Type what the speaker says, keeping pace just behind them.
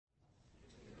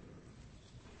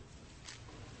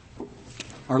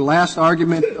Our last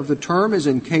argument of the term is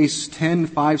in Case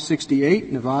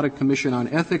 10-568, Nevada Commission on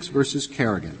Ethics versus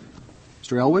Kerrigan.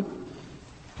 Mr. Elwood.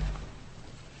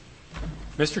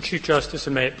 Mr. Chief Justice,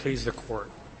 and may it please the Court.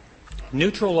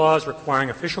 Neutral laws requiring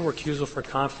official recusal for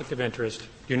conflict of interest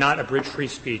do not abridge free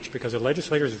speech because a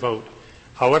legislator's vote,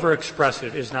 however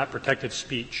expressive, is not protected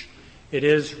speech. It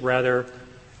is, rather,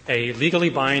 a legally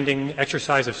binding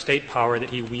exercise of state power that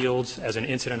he wields as an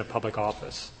incident of public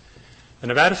office. The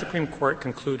Nevada Supreme Court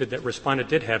concluded that respondent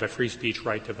did have a free speech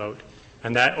right to vote,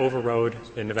 and that overrode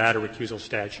the Nevada recusal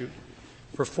statute.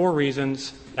 For 4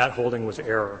 reasons, that holding was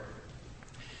error.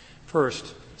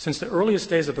 First, since the earliest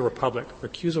days of the Republic,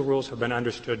 recusal rules have been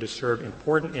understood to serve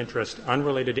important interests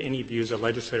unrelated to any views a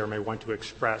legislator may want to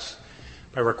express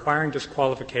by requiring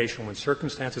disqualification when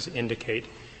circumstances indicate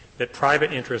that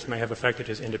private interest may have affected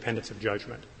his independence of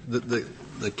judgment.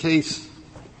 The case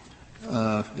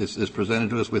is presented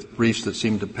to us with briefs that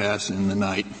seem to pass in the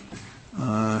night.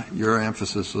 Your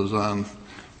emphasis was on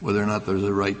whether or not there's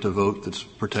a right to vote that's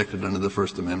protected under the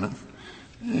First Amendment,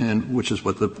 and which is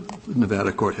what the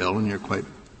Nevada court held, and you're quite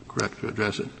correct to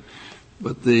address it.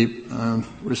 But the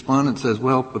respondent says,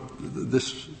 well, but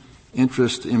this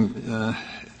interest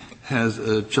has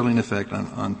a chilling effect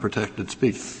on protected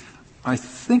speech. I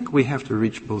think we have to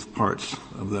reach both parts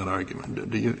of that argument.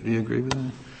 Do you agree with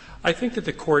that? I think that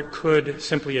the Court could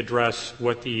simply address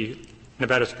what the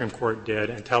Nevada Supreme Court did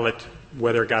and tell it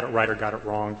whether it got it right or got it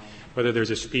wrong, whether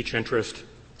there's a speech interest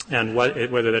and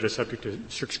whether that is subject to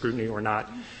strict scrutiny or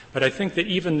not. But I think that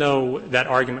even though that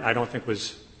argument I don't think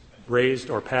was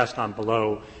raised or passed on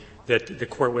below, that the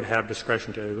Court would have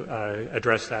discretion to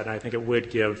address that, and I think it would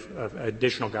give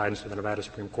additional guidance to the Nevada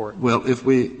Supreme Court. Well, if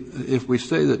we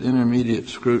say that intermediate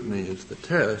scrutiny is the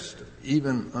test,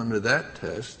 even under that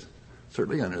test,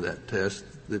 certainly under that test,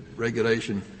 the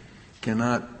regulation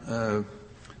cannot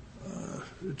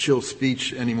chill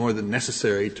speech any more than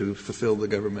necessary to fulfill the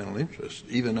governmental interest,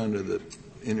 even under the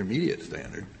intermediate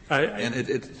standard. And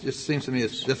it just seems to me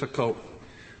it's difficult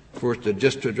for us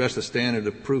to address the standard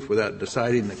of proof without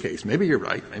deciding the case. Maybe you're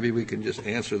right. Maybe we can just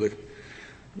answer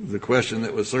the question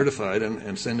that was certified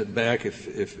and send it back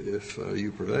if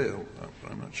you prevail.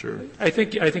 I'm not sure. I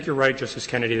think you're right, Justice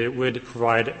Kennedy, that it would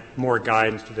provide more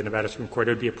guidance to the Nevada Supreme Court.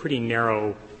 It would be a pretty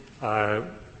narrow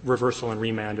reversal and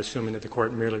remand, assuming that the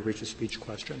Court merely reached a speech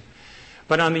question.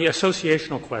 But on the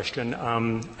associational question,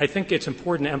 I think it's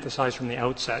important to emphasize from the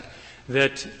outset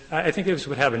that I think this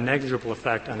would have a negligible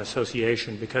effect on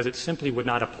association because it simply would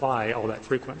not apply all that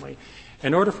frequently.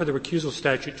 In order for the recusal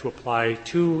statute to apply,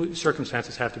 2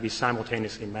 circumstances have to be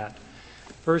simultaneously met.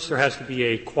 First, there has to be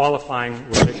a qualifying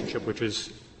relationship which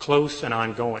is close and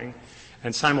ongoing,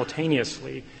 and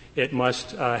simultaneously it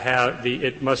must on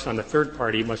the third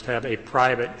party must have a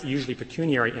private, usually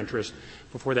pecuniary interest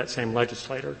before that same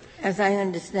legislator. As I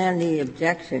understand the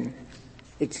objection,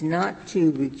 it's not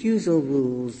to recusal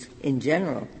rules in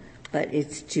general, but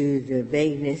it's to the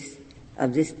vagueness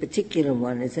of this particular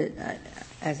one. Is it,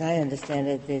 as I understand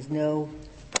it, there's no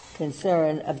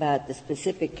concern about the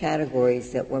specific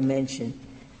categories that were mentioned,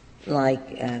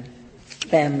 like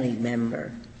family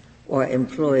member or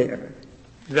employer.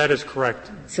 That is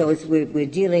correct. So we're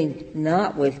dealing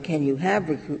not with can you have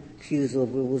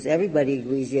recusal rules. Everybody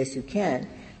agrees, yes, you can.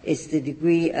 It's the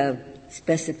degree of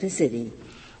specificity.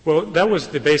 Well, that was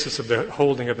the basis of the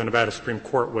holding of the Nevada Supreme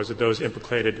Court, was that those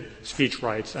implicated speech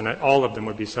rights, and that all of them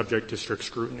would be subject to strict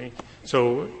scrutiny.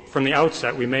 So from the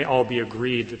outset, we may all be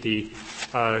agreed that the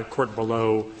court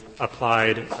below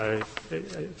applied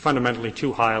fundamentally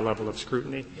too high a level of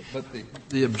scrutiny. But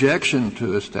the objection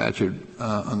to a statute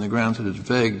on the grounds that it's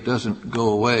vague doesn't go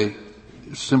away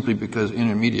simply because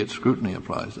intermediate scrutiny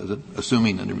applies, does it?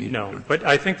 Assuming intermediate. No, but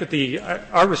I think that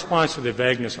our response to the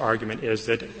vagueness argument is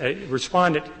that a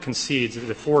respondent concedes that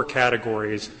the 4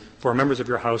 categories for members of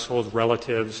your household,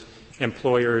 relatives,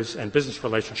 employers, and business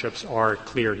relationships are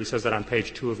clear. He says that on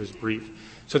page 2 of his brief.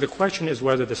 So the question is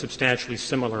whether the substantially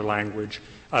similar language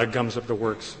gums up the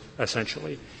works,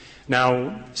 essentially.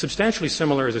 Now, substantially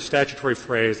similar is a statutory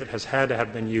phrase that has had to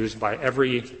have been used by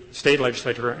every state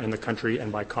legislature in the country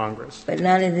and by Congress. But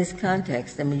not in this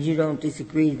context. I mean, you don't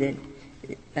disagree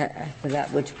that, for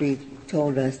that which brief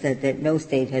told us, that no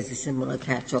state has a similar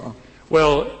catch-all.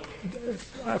 Well,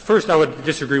 first I would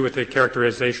disagree with the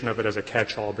characterization of it as a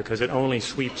catch-all because it only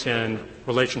sweeps in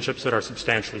relationships that are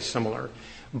substantially similar.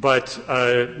 But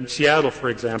Seattle, for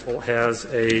example, has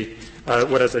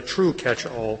what is a true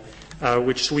catch-all,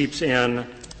 which sweeps in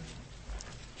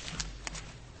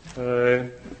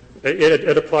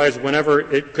It applies whenever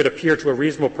it could appear to a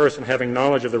reasonable person having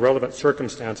knowledge of the relevant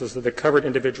circumstances that the covered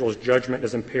individual's judgment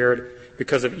is impaired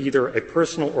because of either a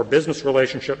personal or business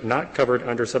relationship not covered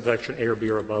under subsection A or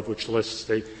B or above, which lists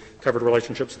the covered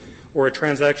relationships, or a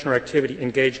transaction or activity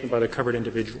engaged in by the covered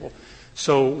individual.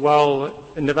 So while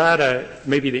Nevada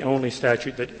may be the only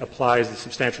statute that applies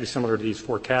substantially similar to these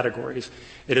four categories,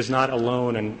 it is not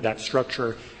alone in that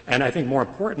structure. And I think more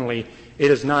importantly, it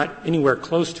is not anywhere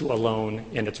close to alone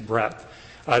in its breadth.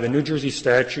 The New Jersey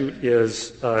statute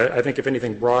is, I think, if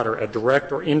anything, broader, a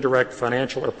direct or indirect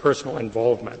financial or personal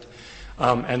involvement.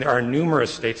 And there are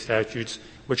numerous state statutes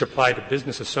which apply to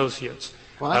business associates.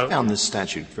 Well, I found this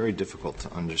statute very difficult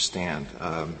to understand,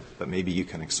 but maybe you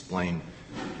can explain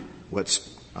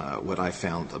what I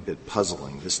found a bit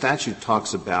puzzling. The statute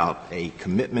talks about a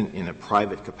commitment in a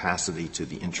private capacity to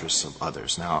the interests of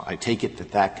others. Now, I take it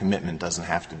that that commitment doesn't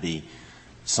have to be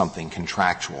something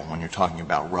contractual. When you're talking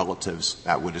about relatives,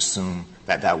 that would assume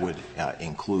that would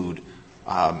include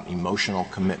emotional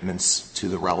commitments to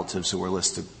the relatives who are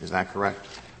listed. Is that correct?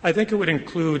 I think it would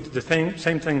include the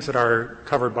same things that are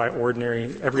covered by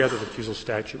every other recusal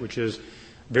statute, which is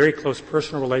very close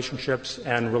personal relationships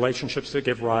and relationships that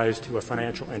give rise to a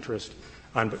financial interest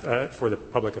for the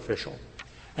public official.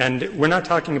 And we're not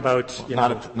talking about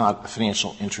not a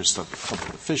financial interest of the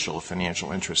public official, a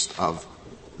financial interest of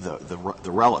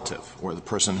the relative or the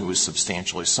person who is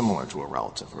substantially similar to a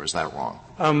relative, or is that wrong?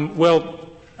 Well,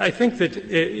 I think that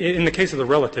in the case of the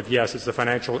relative, yes, it's the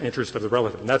financial interest of the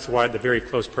relative, and that's why the very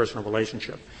close personal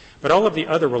relationship. But all of the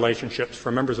other relationships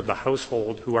for members of the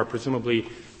household who are presumably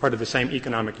part of the same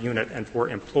economic unit and for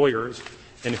employers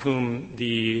in whom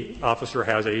the officer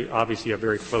has obviously a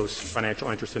very close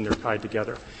financial interest and they're tied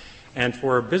together. And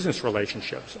for business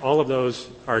relationships, all of those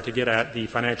are to get at the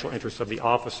financial interests of the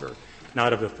officer,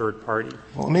 not of the third party.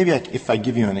 Well, maybe if I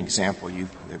give you an example,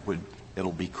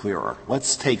 it'll be clearer.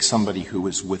 Let's take somebody who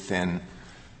is within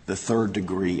the third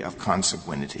degree of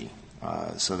consanguinity.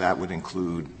 So that would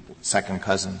include second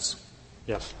cousins?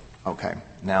 Yes. Okay.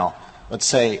 Now, let's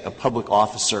say a public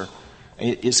officer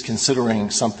is considering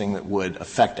something that would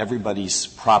affect everybody's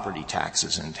property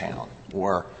taxes in town,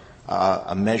 or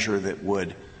a measure that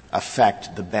would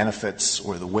affect the benefits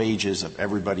or the wages of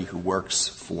everybody who works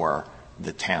for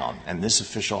the town. And this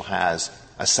official has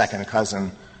a second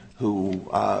cousin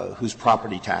whose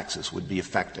property taxes would be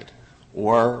affected,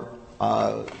 or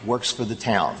works for the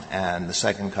town and the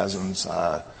second cousin's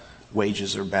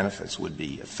wages or benefits would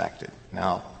be affected.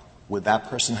 Now, would that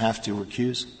person have to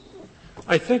recuse?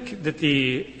 I think that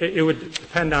it would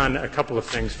depend on a couple of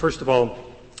things. First of all,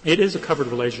 it is a covered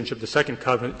relationship. The second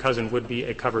cousin would be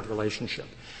a covered relationship.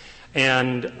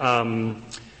 And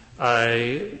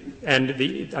I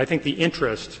think the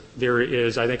interest there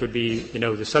is, I think, would be,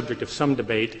 the subject of some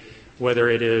debate whether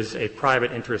it is a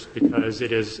private interest because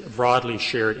it is broadly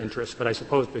shared interest. But I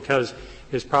suppose because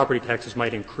his property taxes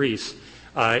might increase,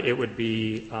 it would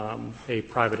be a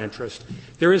private interest.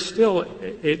 There is still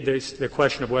the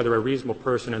question of whether a reasonable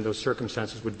person in those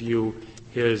circumstances would view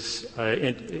his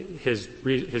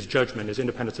judgment, his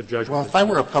independence of judgment. Well, if I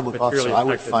were a public officer, I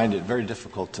would find it very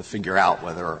difficult to figure out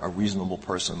whether a reasonable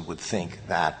person would think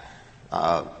that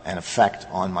an effect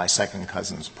on my second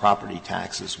cousin's property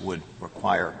taxes would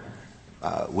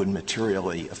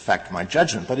materially affect my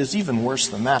judgment. But it's even worse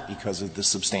than that because of the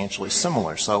substantially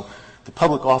similar. So the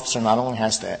public officer not only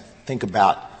has to think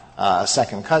about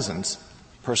second cousins,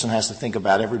 the person has to think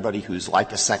about everybody who's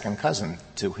like a second cousin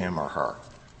to him or her.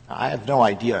 I have no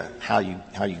idea how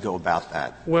you go about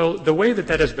that. Well, the way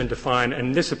that has been defined,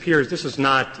 and this is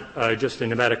not just the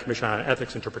Nevada Commission on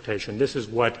Ethics interpretation. This is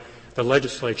what the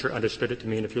legislature understood it to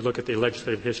mean. If you look at the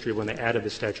legislative history when they added the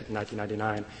statute in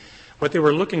 1999, what they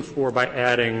were looking for by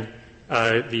adding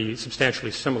the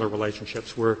substantially similar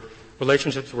relationships were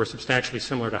substantially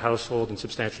similar to household and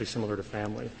substantially similar to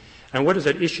family. And what is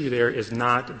at issue there is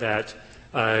not that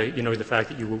the fact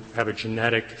that you have a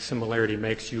genetic similarity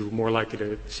makes you more likely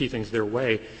to see things their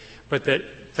way, but that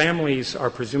families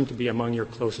are presumed to be among your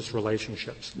closest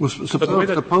relationships. Well,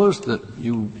 suppose that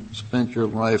you spent your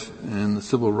life in the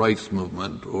civil rights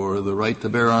movement or the right to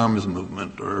bear arms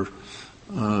movement or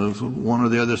one or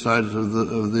the other sides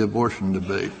of the abortion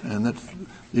debate, and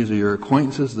these are your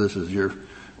acquaintances. This has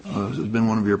been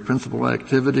one of your principal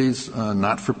activities,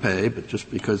 not for pay, but just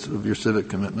because of your civic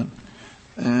commitment.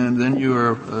 And then you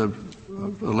are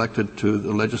elected to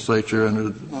the legislature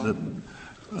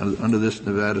under this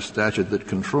Nevada statute that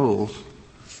controls.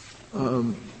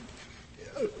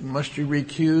 Must you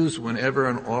recuse whenever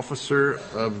an officer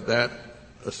of that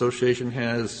association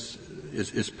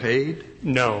is paid?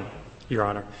 No, Your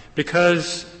Honor,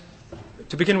 because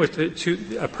To begin with,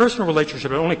 a personal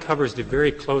relationship only covers the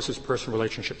very closest personal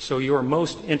relationship. So your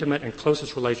most intimate and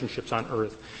closest relationships on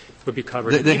earth would be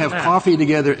covered. They have coffee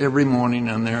together every morning,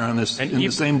 and they're in the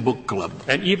same book club.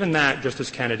 And even that, Justice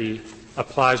Kennedy,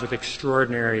 applies with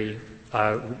extraordinary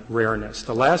rareness.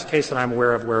 The last case that I'm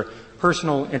aware of where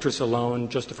personal interests alone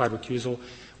justified recusal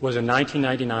was in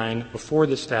 1999, before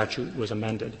the statute was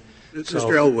amended.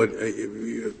 Mr. Elwood,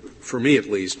 for me at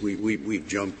least, we've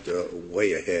jumped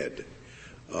way ahead.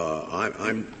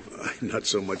 I'm not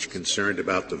so much concerned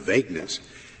about the vagueness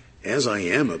as I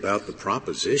am about the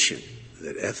proposition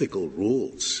that ethical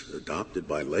rules adopted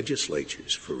by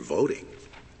legislatures for voting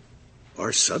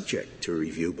are subject to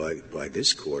review by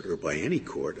this court or by any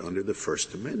court under the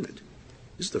First Amendment.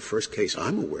 This is the first case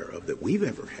I'm aware of that we've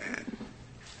ever had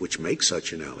which makes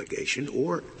such an allegation,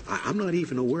 or I'm not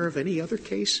even aware of any other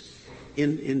case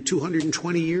in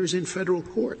 220 years in federal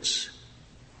courts.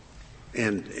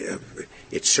 And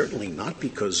it's certainly not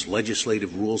because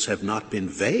legislative rules have not been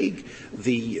vague.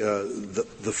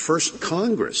 The first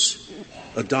Congress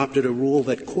adopted a rule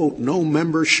that, quote, no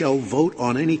member shall vote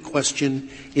on any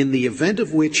question in the event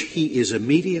of which he is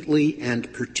immediately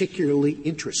and particularly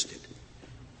interested.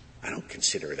 I don't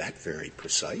consider that very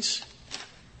precise.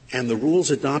 And the rules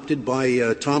adopted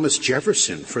by Thomas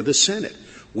Jefferson for the Senate,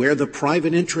 where the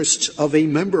private interests of a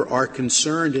member are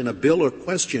concerned in a bill or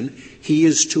question, he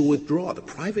is to withdraw. The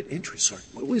private interests are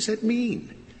 — what does that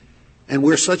mean? And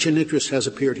where such an interest has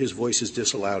appeared, his voice is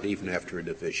disallowed even after a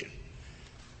division.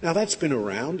 Now, that's been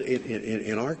around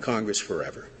in our Congress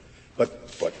forever.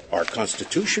 But our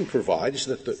Constitution provides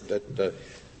that the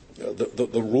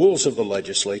rules of the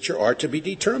legislature are to be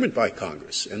determined by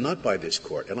Congress and not by this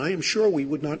court. And I am sure we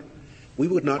would not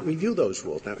review those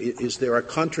rules. Now, is there a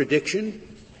contradiction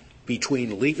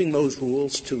between leaving those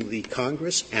rules to the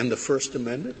Congress and the First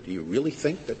Amendment? Do you really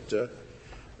think that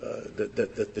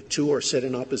the two are set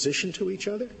in opposition to each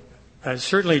other?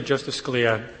 Certainly, Justice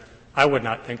Scalia, I would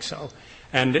not think so.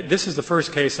 And this is the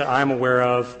first case that I'm aware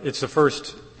of. It's the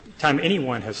first time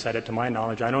anyone has said it, to my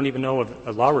knowledge. I don't even know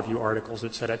of law review articles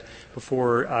that said it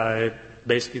before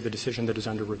basically the decision that is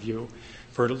under review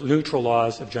for neutral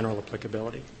laws of general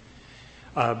applicability.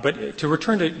 But to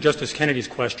return to Justice Kennedy's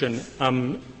question,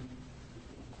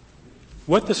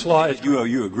 what this law is —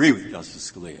 You agree with Justice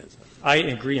Scalia? I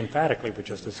agree emphatically with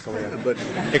Justice Scalia,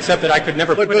 except that I could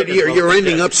never put it. But you're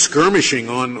ending up skirmishing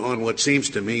on what seems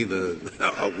to me a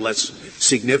less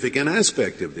significant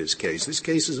aspect of this case. This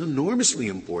case is enormously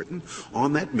important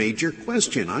on that major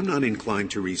question. I'm not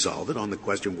inclined to resolve it on the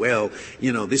question, well,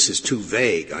 this is too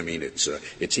vague. I mean, it's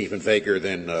even vaguer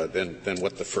than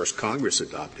what the first Congress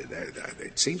adopted.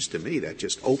 It seems to me that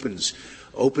just opens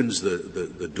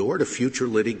the door to future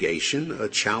litigation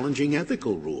challenging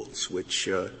ethical rules, which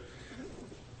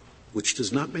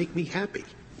does not make me happy.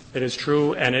 It is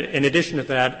true. And in addition to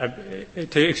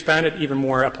that, to expand it even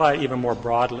more, apply it even more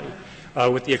broadly,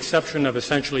 with the exception of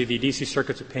essentially the D.C.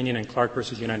 Circuit's opinion in Clark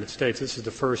versus United States, this is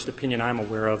the first opinion I'm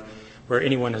aware of where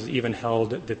anyone has even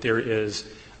held that there is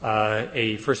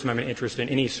a First Amendment interest in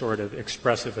any sort of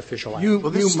expressive official act. You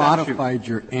modified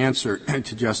your answer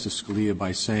to Justice Scalia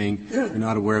by saying you're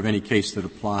not aware of any case that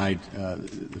applied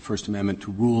the First Amendment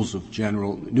to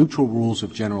neutral rules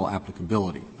of general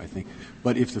applicability, I think.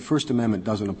 But if the First Amendment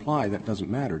doesn't apply, that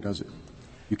doesn't matter, does it?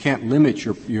 You can't limit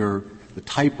the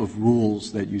type of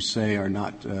rules that you say are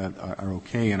not are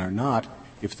okay and are not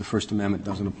if the First Amendment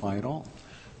doesn't apply at all.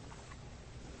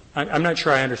 I'm not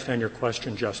sure I understand your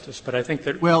question, Justice, but I think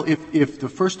that — Well, if the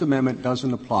First Amendment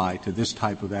doesn't apply to this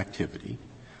type of activity,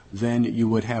 then you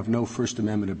would have no First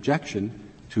Amendment objection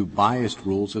to biased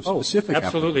rules of specific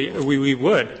absolutely. We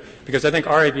would, because I think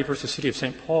RAB versus City of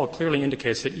St. Paul clearly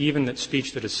indicates that even that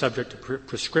speech that is subject to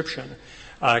prescription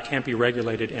can't be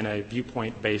regulated in a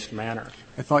viewpoint-based manner.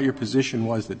 I thought your position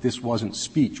was that this wasn't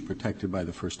speech protected by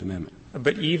the First Amendment.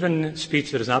 But even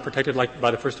speech that is not protected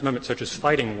by the First Amendment, such as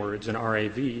fighting words in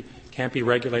RAV, can't be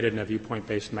regulated in a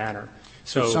viewpoint-based manner.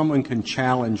 So someone can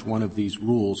challenge one of these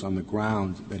rules on the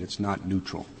ground that it's not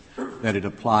neutral, that it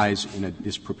applies in a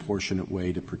disproportionate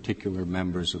way to particular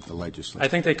members of the legislature. I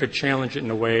think they could challenge it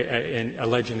in a way in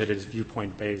alleging that it is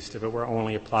viewpoint-based if it were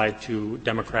only applied to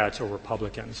Democrats or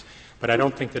Republicans. But I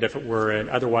don't think that if it were an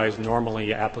otherwise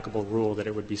normally applicable rule that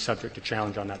it would be subject to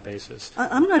challenge on that basis.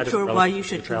 I'm not sure why you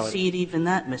should concede even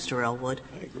that, Mr. Elwood.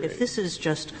 If this is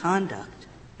just conduct,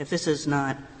 if this is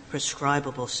not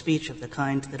prescribable speech of the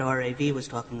kind that RAV was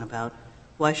talking about,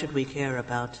 why should we care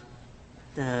about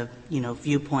the,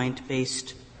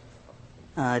 viewpoint-based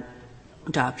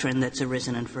doctrine that's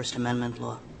arisen in First Amendment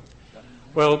law?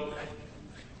 Well,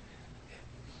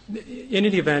 In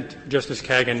any event, Justice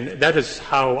Kagan, that is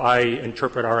how I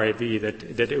interpret RAV,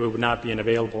 that it would not be an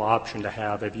available option to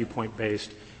have a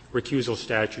viewpoint-based recusal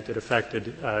statute that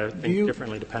affected things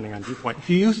differently depending on viewpoint.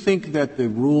 Do you think that the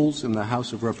rules in the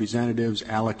House of Representatives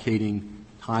allocating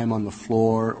time on the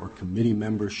floor or committee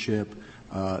membership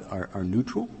are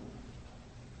neutral?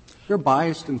 They're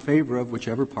biased in favor of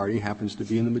whichever party happens to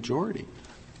be in the majority.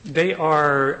 They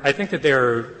are. I think that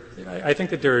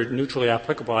they're neutrally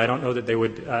applicable. I don't know that they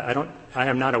would. I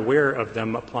am not aware of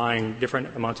them applying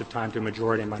different amounts of time to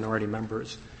majority and minority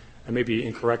members. I may be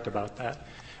incorrect about that.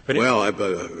 But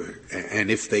and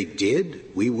if they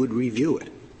did, we would review it.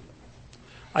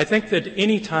 I think that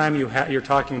any time you're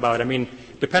talking about, I mean,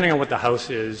 depending on what the House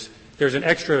is, there's an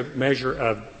extra measure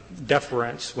of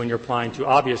deference when you're applying to,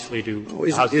 obviously, to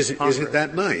Houses of Congress. Isn't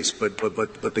that nice? But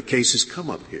the cases come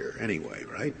up here anyway,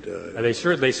 right? They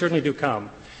certainly do come.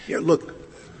 Yeah,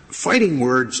 look, fighting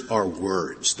words are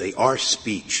words. They are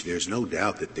speech. There's no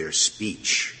doubt that they're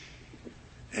speech.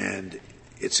 And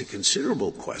it's a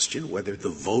considerable question whether the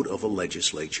vote of a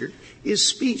legislature is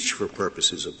speech for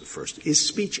purposes of the first, is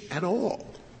speech at all.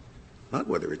 Not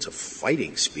whether it's a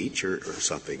fighting speech or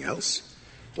something else.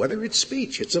 Whether it's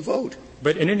speech, it's a vote.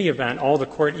 But in any event, all the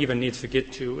Court even needs to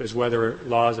get to is whether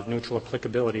laws of neutral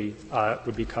applicability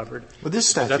would be covered. But this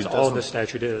statute that's all this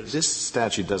statute is. This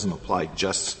statute doesn't apply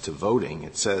just to voting.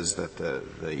 It says that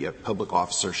the public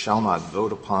officer shall not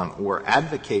vote upon or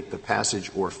advocate the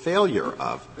passage or failure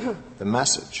of the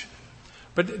message.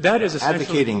 But that is essentially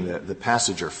advocating the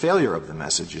passage or failure of the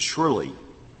message is surely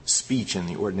speech in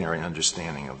the ordinary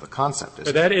understanding of the concept.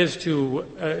 But that is to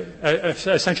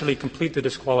essentially complete the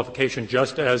disqualification,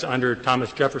 just as under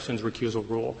Thomas Jefferson's recusal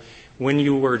rule. When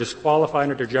you were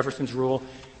disqualified under Jefferson's rule,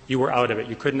 you were out of it.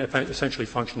 You couldn't essentially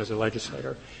function as a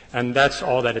legislator. And that's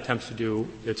all that attempts to do.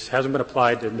 It hasn't been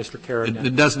applied to Mr. Kerrigan.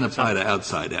 It doesn't apply to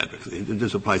outside advocacy. It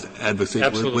just applies to advocacy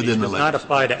Absolutely. within the legislature. It does not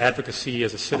apply to advocacy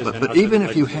as a citizen. But even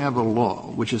if you have a law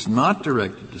which is not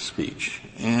directed to speech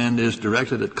and is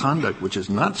directed at conduct which is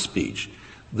not speech,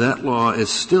 that law is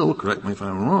still, correct me if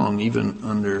I'm wrong, even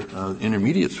under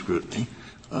intermediate scrutiny,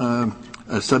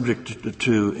 subject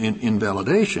to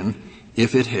invalidation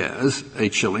if it has a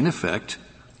chilling effect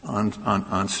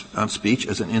on speech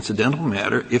as an incidental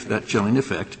matter, if that chilling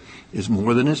effect is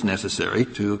more than is necessary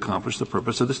to accomplish the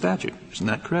purpose of the statute. Isn't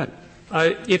that correct?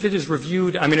 If it is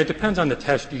reviewed, I mean, it depends on the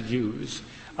test you use.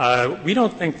 We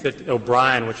don't think that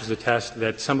O'Brien, which is a test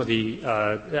that some of the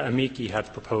amici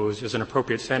have proposed, is an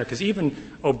appropriate standard, because even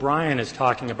O'Brien is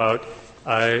talking about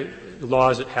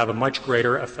laws that have a much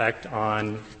greater effect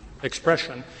on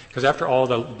expression. Because after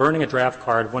all, burning a draft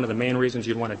card, one of the main reasons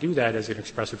you'd want to do that is an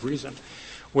expressive reason.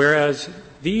 Whereas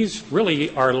these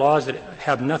really are laws that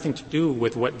have nothing to do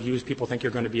with what views people think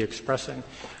you're going to be expressing.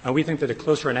 And we think that a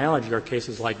closer analogy are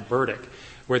cases like Burdick,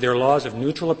 where there are laws of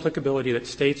neutral applicability that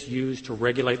states use to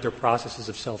regulate their processes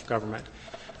of self-government.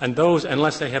 And those,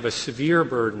 unless they have a severe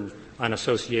burden on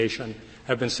association,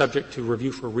 have been subject to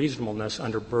review for reasonableness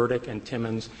under Burdick and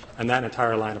Timmons and that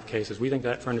entire line of cases. We think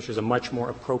that furnishes a much more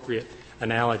appropriate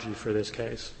analogy for this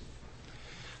case.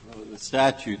 Well, the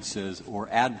statute says, or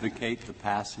advocate the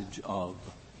passage of.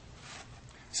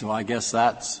 So I guess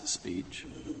that's speech.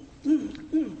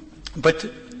 But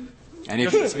and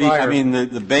if it's speech, I mean,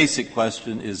 the basic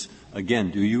question is,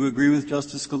 again, do you agree with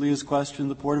Justice Scalia's question,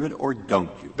 the port of it, or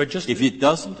don't you? But just if it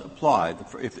doesn't apply,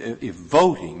 if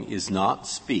voting is not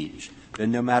speech,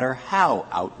 then no matter how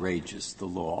outrageous the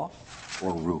law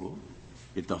or rule,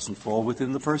 it doesn't fall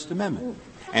within the First Amendment.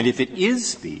 And if it is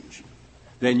speech,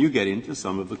 then you get into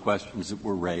some of the questions that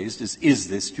were raised. Is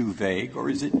this too vague or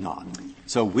is it not?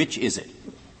 So which is it?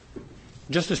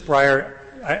 Justice Breyer,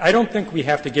 I don't think we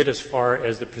have to get as far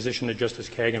as the position that Justice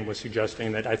Kagan was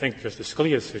suggesting, that I think Justice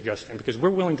Scalia is suggesting, because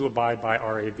we're willing to abide by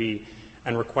RAV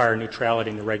and require neutrality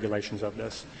in the regulations of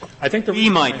this. I think we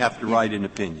might have to write an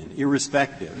opinion,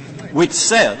 irrespective, which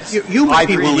says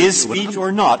either it is speech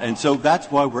or not. And so that's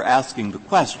why we're asking the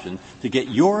question, to get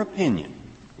your opinion,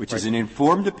 which is an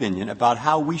informed opinion, about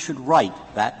how we should write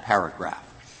that paragraph.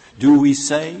 Do we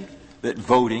say that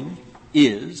voting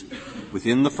is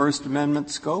within the First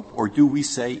Amendment scope, or do we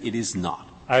say it is not?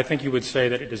 I think you would say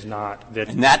that it is not. That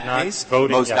in that not case, voting,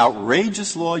 the most yes.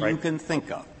 outrageous law you can think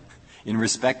of in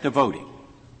respect to voting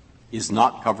is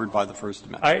not covered by the First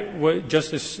Amendment.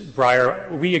 Justice Breyer,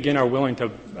 we again are willing to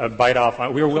bite off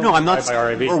on. We are willing no, to I'm not abide by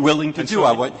RAV. We're willing to and do.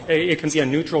 So it can be a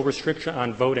neutral restriction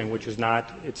on voting, which is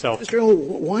not itself. Mr. Earl,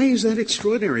 why is that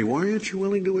extraordinary? Why aren't you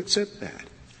willing to accept that?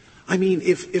 I mean,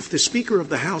 if the Speaker of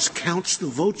the House counts the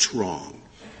votes wrong,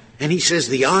 and he says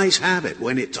the ayes have it,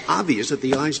 when it's obvious that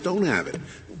the ayes don't have it,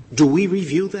 Do we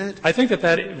review that? I think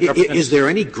that is there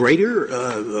any greater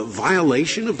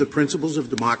violation of the principles of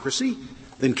democracy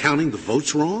than counting the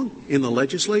votes wrong in the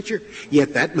legislature?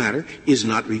 Yet that matter is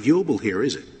not reviewable here,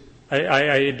 is it?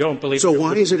 I don't believe so.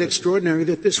 Why is it extraordinary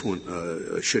that this one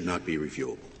should not be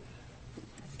reviewable?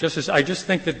 Justice, I just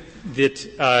think that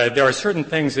there are certain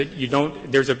things that you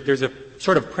don't. There's a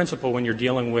sort of principle when you're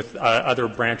dealing with other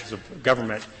branches of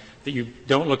government that you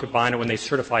don't look behind it when they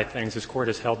certify things. This Court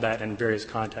has held that in various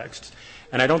contexts.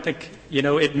 And I don't think,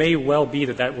 it may well be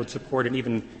that would support an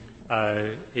even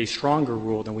a stronger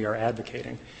rule than we are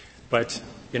advocating. But,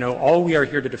 all we are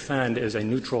here to defend is a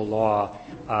neutral law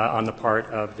on the part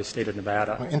of the State of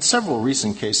Nevada. In several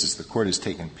recent cases, the Court has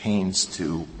taken pains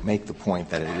to make the point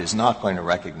that it is not going to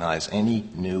recognize any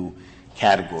new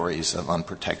categories of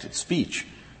unprotected speech.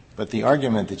 But the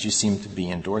argument that you seem to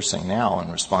be endorsing now in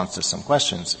response to some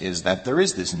questions is that there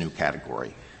is this new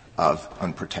category of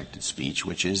unprotected speech,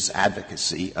 which is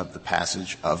advocacy of the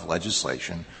passage of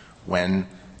legislation when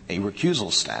a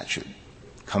recusal statute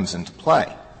comes into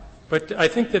play. But I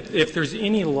think that if there's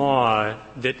any law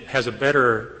that has a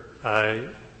better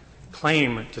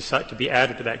claim to be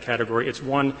added to that category, it's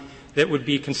one that would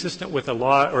be consistent with a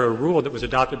law or a rule that was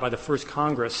adopted by the first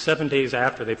Congress 7 days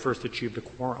after they first achieved a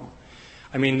quorum.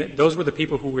 I mean, those were the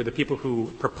people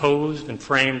who proposed and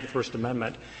framed the First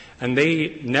Amendment, and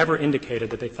they never indicated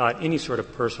that they thought any sort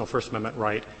of personal First Amendment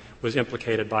right was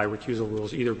implicated by recusal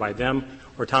rules, either by them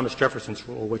or Thomas Jefferson's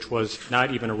rule, which was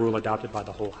not even a rule adopted by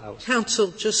the whole House. Counsel,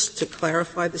 just to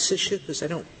clarify this issue, because I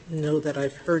don't know that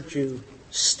I've heard you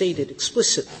state it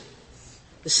explicitly.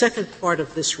 The second part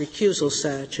of this recusal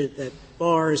statute that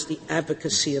bars the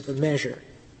advocacy of a measure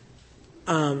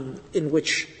in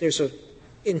which there's an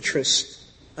interest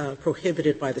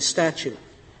prohibited by the statute,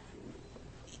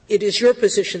 it is your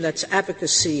position that's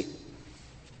advocacy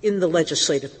in the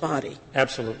legislative body.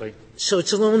 Absolutely. So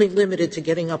it's only limited to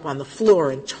getting up on the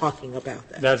floor and talking about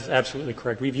that. That's absolutely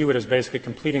correct. We view it as basically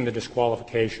completing the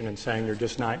disqualification and saying you're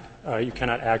just not, you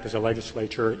cannot act as a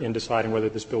legislature in deciding whether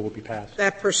this bill will be passed.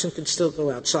 That person can still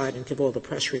go outside and give all the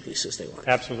press releases they want.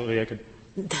 Absolutely, I could.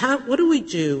 What do we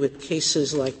do with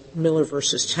cases like Miller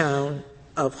versus Town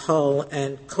of Hull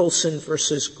and Colson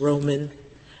versus Groman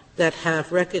that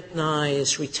have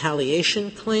recognized retaliation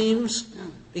claims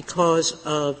because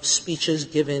of speeches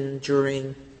given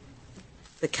during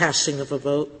the casting of a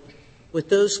vote? Would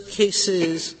those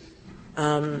cases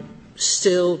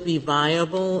still be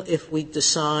viable if we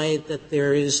decide that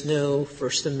there is no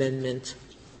First Amendment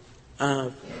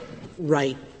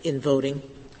right in voting?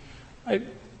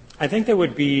 I think they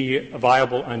would be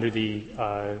viable under the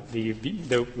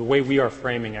way we are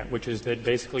framing it, which is that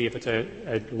basically if it's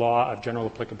a law of general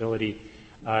applicability,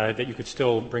 that you could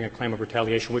still bring a claim of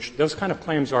retaliation, which those kind of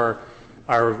claims are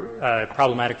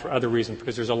problematic for other reasons,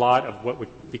 because there's a lot of what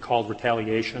would be called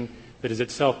retaliation that is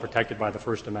itself protected by the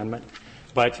First Amendment.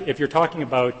 But if you're talking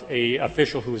about a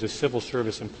official who is a civil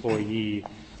service employee,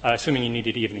 assuming you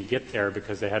needed to even get there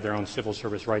because they had their own civil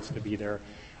service rights to be there,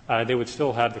 they would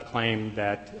still have the claim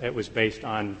that it was based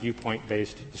on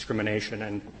viewpoint-based discrimination.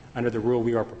 And under the rule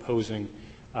we are proposing,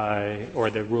 or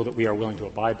the rule that we are willing to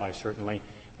abide by, certainly,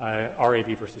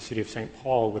 RAV versus City of St.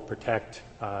 Paul would protect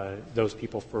those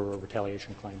people for a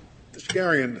retaliation claim. Mr.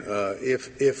 Garion,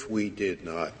 if we did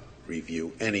not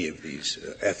review any of these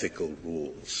ethical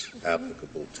rules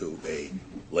applicable to a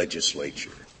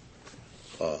legislature,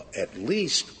 at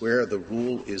least where the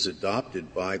rule is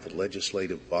adopted by the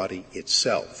legislative body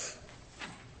itself,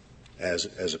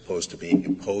 as opposed to being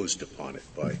imposed upon it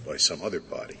by some other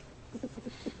body,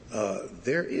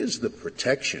 there is the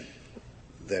protection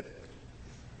that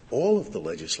all of the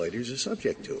legislators are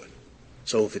subject to it.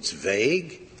 So if it's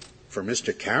vague for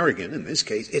Mr. Carrigan, in this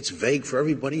case, it's vague for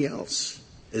everybody else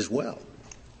as well.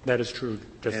 That is true,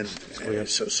 Justice Scalia.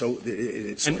 So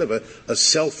it's sort of a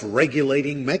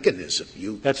self-regulating mechanism.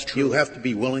 That's true. You have to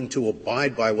be willing to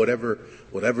abide by whatever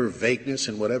vagueness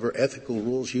and whatever ethical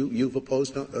rules you've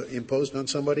imposed on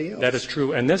somebody else. That is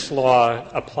true. And this law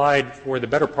applied for the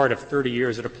better part of 30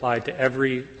 years. It applied to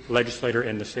every legislator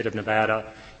in the state of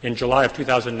Nevada. In July of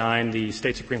 2009, the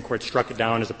state Supreme Court struck it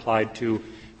down as applied to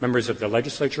members of the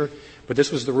legislature, but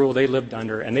this was the rule they lived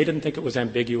under, and they didn't think it was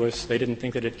ambiguous. They didn't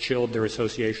think that it chilled their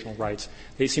associational rights.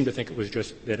 They seemed to think it was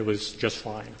just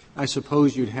fine. I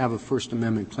suppose you'd have a First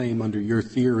Amendment claim under your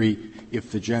theory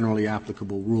if the generally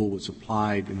applicable rule was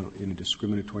applied in a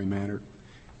discriminatory manner.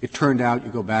 It turned out,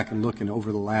 you go back and look, and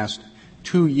over the last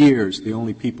 2 years, the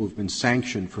only people who've been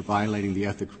sanctioned for violating the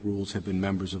ethics rules have been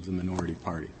members of the minority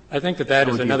party. I think that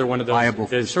is another one of those.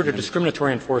 The sort of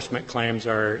discriminatory enforcement claims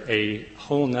are a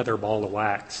whole nother ball of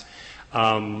wax.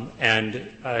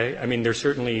 I mean, they're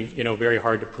certainly, very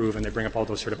hard to prove, and they bring up all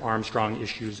those sort of Armstrong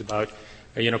issues about,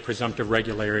 presumptive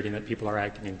regularity and that people are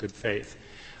acting in good faith.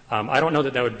 I don't know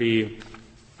that that would be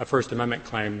a First Amendment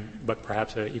claim, but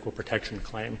perhaps an equal protection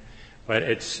claim. But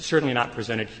it's certainly not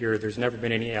presented here. There's never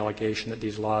been any allegation that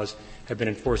these laws have been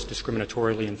enforced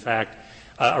discriminatorily. In fact,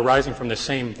 arising from the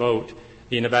same vote,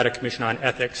 the Nevada Commission on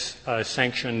Ethics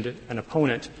sanctioned an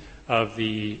opponent of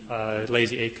the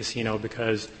Lazy 8 casino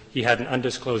because he had an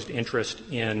undisclosed interest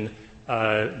in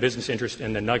business interest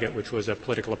in the Nugget, which was a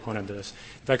political opponent of this.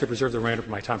 If I could reserve the remainder of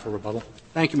my time for rebuttal.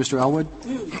 Thank you, Mr. Elwood.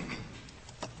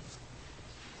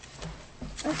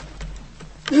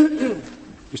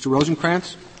 Mr.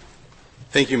 Rosenkranz.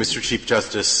 Thank you, Mr. Chief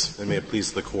Justice, and may it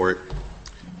please the Court.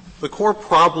 The core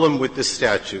problem with this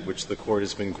statute, which the Court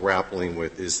has been grappling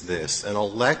with, is this. An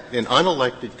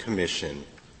unelected commission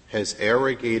has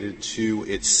arrogated to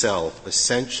itself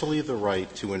essentially the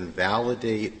right to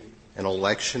invalidate an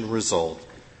election result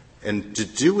and to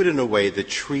do it in a way that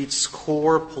treats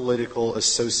core political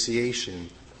association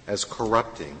as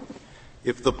corrupting.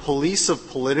 If the police of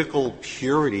political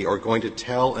purity are going to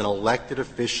tell an elected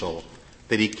official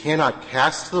that he cannot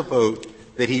cast the vote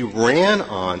that he ran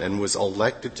on and was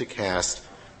elected to cast,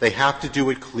 they have to do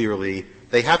it clearly,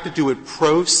 they have to do it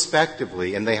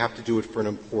prospectively, and they have to do it for an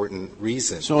important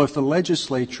reason. So if the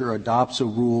legislature adopts a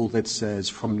rule that says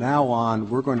from now on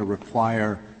we're going to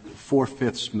require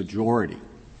 4/5 majority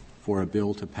for a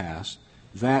bill to pass,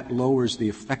 that lowers the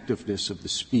effectiveness of the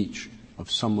speech of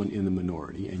someone in the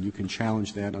minority, and you can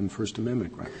challenge that on First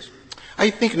Amendment grounds. I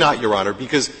think not, Your Honor,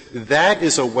 because that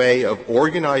is a way of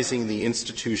organizing the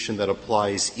institution that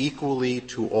applies equally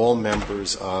to all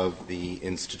members of the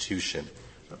institution.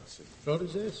 What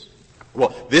is this?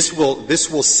 Well, this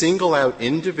will single out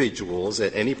individuals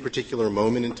at any particular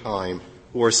moment in time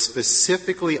who are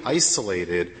specifically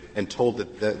isolated and told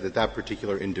that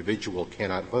particular individual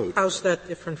cannot vote. How's that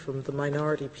different from the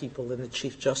minority people and the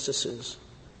Chief Justices?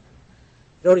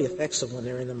 It only affects them when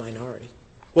they're in the minority.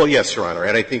 Well, yes, Your Honor,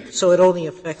 and I think so. It only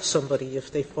affects somebody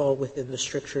if they fall within the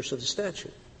strictures of the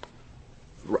statute.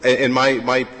 And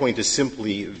my point is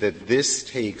simply that this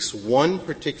takes one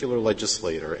particular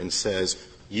legislator and says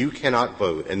you cannot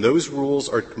vote, and those rules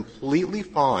are completely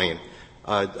fine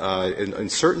in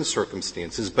certain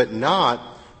circumstances, but not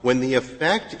when the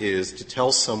effect is to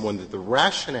tell someone that the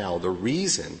rationale, the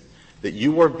reason that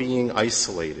you are being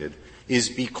isolated is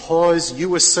because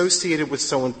you associated with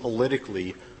someone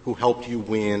politically who helped you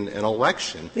win an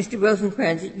election. Mr.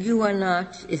 Rosenkranz, you are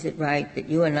not, is it right, that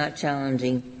you are not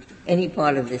challenging any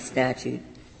part of this statute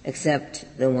except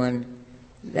the one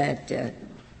that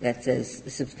says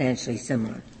substantially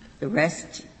similar? The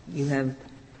rest you have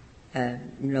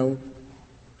no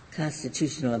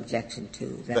constitutional objection to,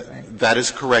 is that right? That is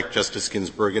correct, Justice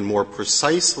Ginsburg, and more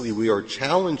precisely, we are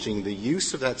challenging the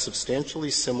use of that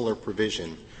substantially similar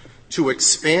provision to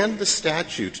expand the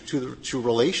statute to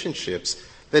relationships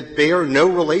that bear no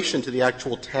relation to the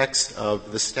actual text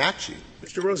of the statute.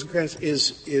 Mr. Rosenkranz,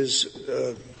 is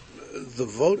the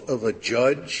vote of a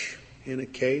judge in a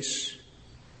case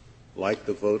like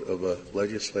the vote of a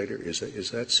legislator?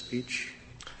 Is that speech?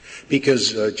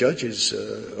 Because judges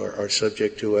are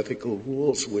subject to ethical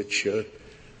rules which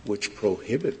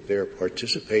prohibit their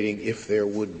participating if there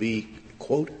would be,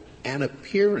 quote, an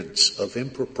appearance of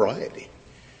impropriety.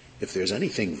 If there's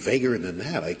anything vaguer than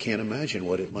that, I can't imagine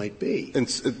what it might be.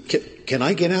 Can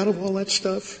I get out of all that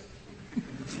stuff?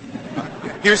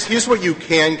 Here's what you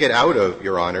can get out of,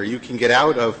 Your Honor. You can get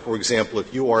out of, for example,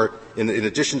 if you are, in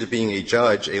addition to being a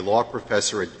judge, a law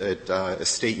professor at a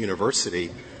state university,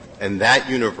 and that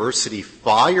university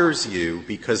fires you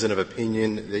because of an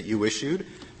opinion that you issued,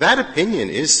 that opinion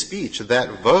is speech.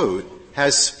 That vote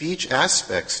has speech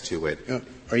aspects to it.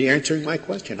 Are you answering my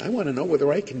question? I want to know whether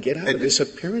I can get out of this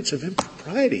appearance of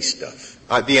impropriety stuff.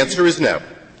 The answer is no.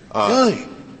 Why?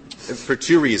 For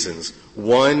two reasons.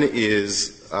 One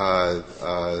is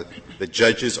that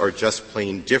judges are just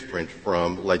plain different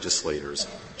from legislators.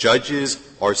 Judges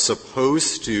are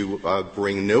supposed to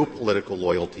bring no political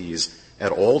loyalties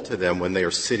at all to them when they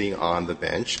are sitting on the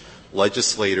bench.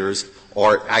 Legislators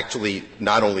are actually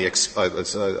not only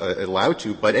allowed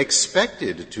to, but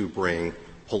expected to bring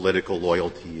political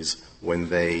loyalties when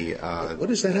they What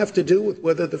does that have to do with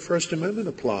whether the First Amendment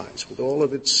applies, with all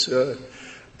of its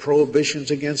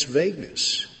prohibitions against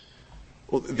vagueness?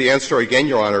 Well, the answer, again,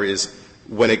 Your Honor, is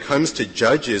when it comes to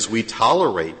judges, we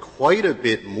tolerate quite a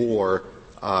bit more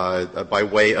by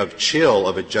way of chill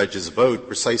of a judge's vote,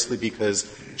 precisely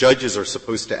because judges are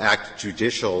supposed to act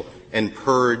judicial and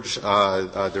purge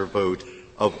their vote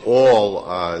of all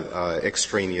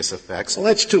extraneous effects. Well,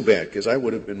 that's too bad, because I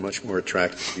would have been much more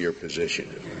attracted to your position.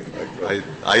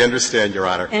 I understand, Your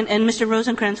Honor. And Mr.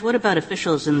 Rosenkranz, what about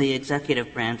officials in the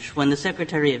executive branch? When the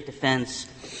Secretary of Defense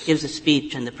gives a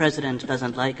speech and the President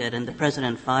doesn't like it and the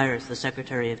President fires the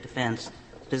Secretary of Defense,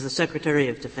 does the Secretary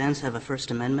of Defense have a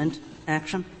First Amendment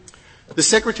action? The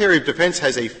Secretary of Defense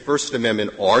has a First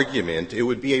Amendment argument. It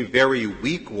would be a very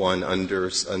weak one under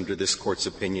this Court's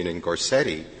opinion in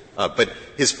Garcetti. But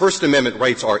his First Amendment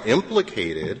rights are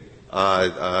implicated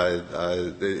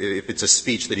if it's a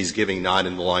speech that he's giving not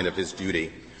in the line of his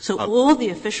duty. So all the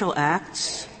official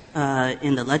acts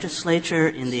in the legislature,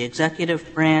 in the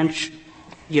executive branch,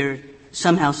 you're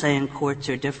somehow saying courts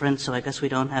are different, so I guess we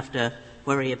don't have to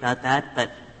worry about that.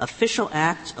 But official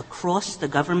acts across the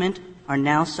government are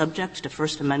now subject to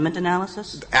First Amendment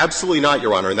analysis? Absolutely not,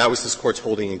 Your Honor, and that was this Court's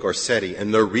holding in Garcetti.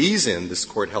 And the reason this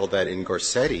Court held that in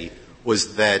Garcetti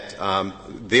was that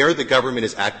there the government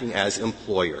is acting as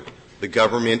employer. The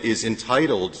government is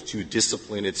entitled to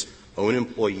discipline its own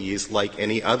employees like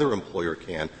any other employer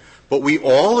can. But we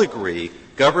all agree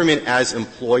government as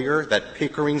employer, that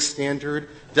Pickering standard,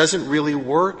 doesn't really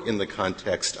work in the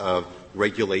context of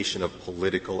regulation of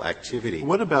political activity.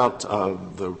 What about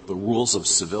the rules of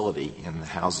civility in the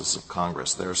Houses of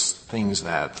Congress? There's things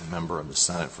that a member of the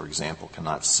Senate, for example,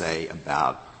 cannot say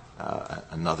about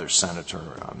another senator,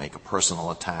 make a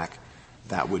personal attack.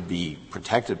 That would be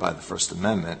protected by the First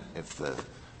Amendment if the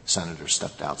senator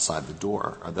stepped outside the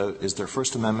door. Is there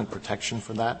First Amendment protection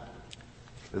for that?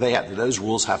 Do those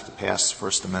rules have to pass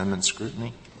First Amendment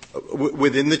scrutiny?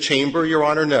 Within the chamber, Your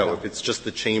Honor, no. If it's just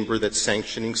the chamber that's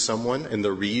sanctioning someone, and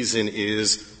the reason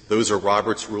is those are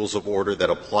Robert's Rules of Order that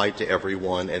apply to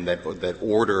everyone and that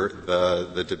order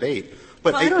the debate.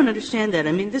 But I don't understand that.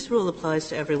 I mean, this rule applies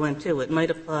to everyone, too. It might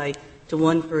apply to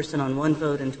one person on one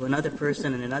vote and to another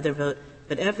person on another vote,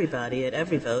 but everybody at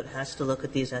every vote has to look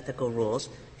at these ethical rules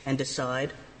and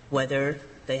decide whether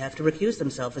they have to recuse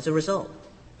themselves as a result.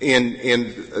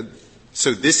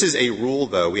 So this is a rule,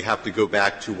 though, we have to go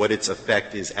back to what its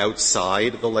effect is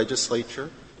outside the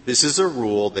legislature. This is a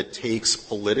rule that takes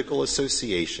political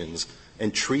associations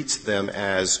and treats them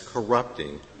as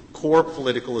corrupting. Core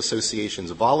political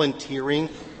associations, volunteering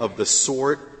of the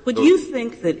sort. Would you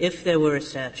think that if there were a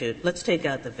statute, let's take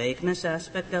out the vagueness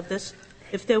aspect of this,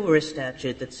 if there were a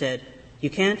statute that said you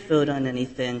can't vote on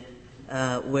anything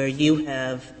where you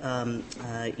have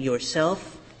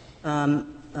yourself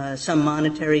some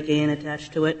monetary gain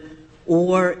attached to it,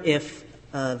 or if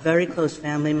a very close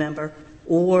family member,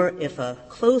 or if a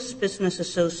close business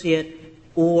associate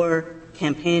or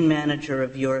campaign manager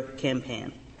of your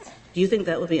campaign. Do you think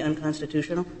that would be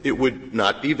unconstitutional? It would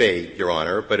not be vague, Your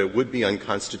Honor, but it would be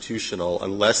unconstitutional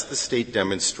unless the State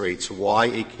demonstrates why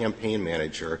a campaign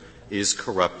manager is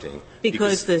corrupting.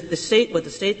 Because the State, what the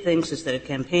State thinks is that a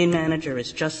campaign manager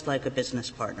is just like a business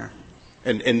partner.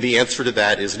 And the answer to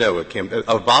that is no.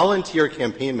 A volunteer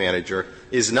campaign manager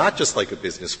is not just like a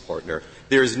business partner.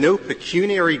 There is no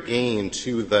pecuniary gain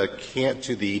to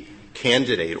the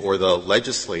candidate or the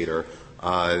legislator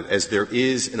as there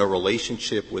is in a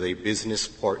relationship with a business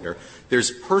partner. There's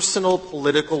personal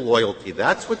political loyalty.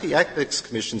 That's what the Ethics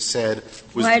Commission said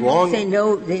was wrong. Why did they say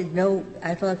no? No.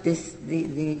 I thought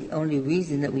the only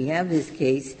reason that we have this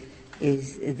case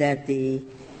is that the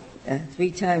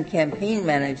three-time campaign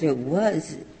manager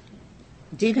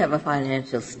did have a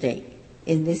financial stake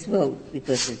in this vote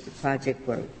because the project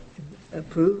was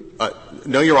approved?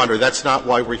 No, Your Honor, that's not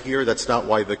why we're here. That's not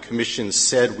why the Commission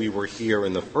said we were here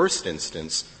in the first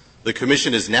instance. The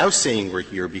Commission is now saying we're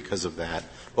here because of that.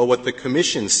 But what the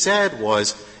Commission said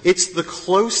was it's the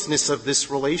closeness of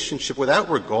this relationship without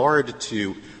regard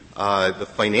to the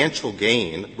financial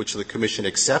gain, which the Commission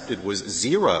accepted was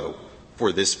zero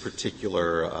for this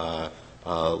particular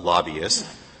lobbyist.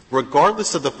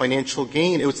 Regardless of the financial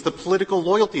gain, it was the political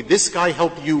loyalty. This guy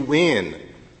helped you win.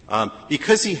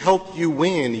 Because he helped you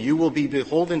win, you will be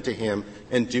beholden to him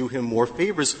and do him more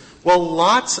favors. Well,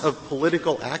 lots of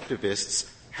political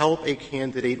activists help a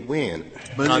candidate win.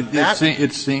 But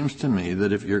it seems to me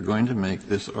that if you're going to make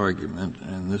this argument,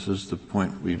 and this is the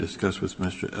point we discussed with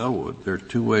Mr. Elwood, there are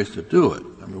two ways to do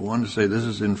it. Number one, to say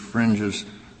this infringes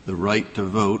the right to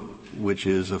vote, which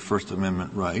is a First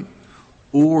Amendment right,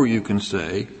 or you can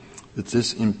say that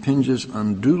this impinges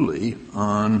unduly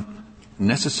on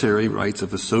necessary rights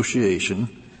of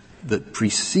association that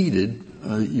preceded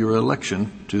your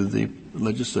election to the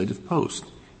legislative post.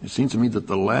 It seems to me that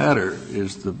the latter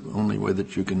is the only way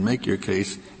that you can make your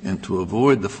case and to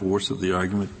avoid the force of the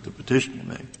argument the petitioner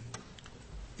made.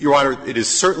 Your Honor, it is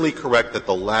certainly correct that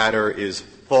the latter is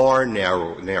far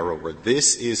narrower.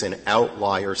 This is an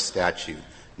outlier statute.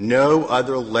 No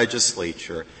other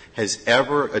legislature has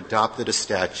ever adopted a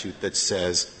statute that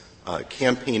says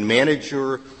campaign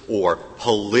manager or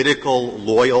political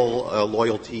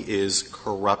loyalty is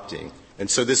corrupting. And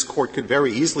so this Court could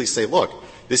very easily say, look,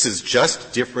 this is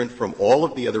just different from all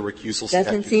of the other recusal statutes.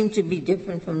 Doesn't seem to be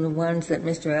different from the ones that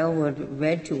Mr. Elwood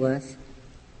read to us.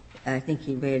 I think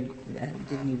he read,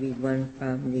 didn't he read one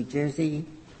from New Jersey?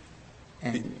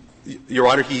 Your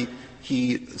Honor,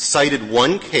 he cited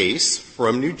one case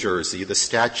from New Jersey. The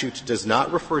statute does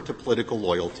not refer to political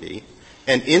loyalty.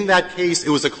 And in that case, it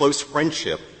was a close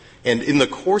friendship. And in the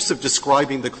course of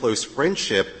describing the close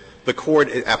friendship, the Court,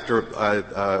 after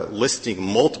listing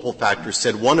multiple factors,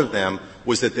 said one of them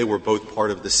was that they were both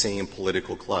part of the same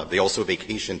political club. They also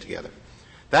vacationed together.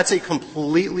 That's a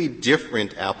completely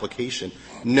different application.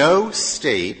 No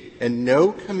state and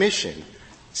no commission,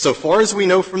 so far as we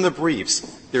know from the briefs,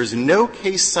 there's no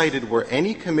case cited where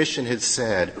any commission has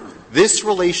said this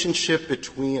relationship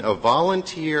between a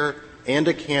volunteer and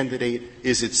a candidate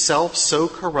is itself so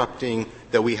corrupting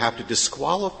that we have to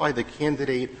disqualify the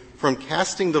candidate from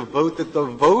casting the vote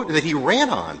that he ran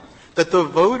on, that the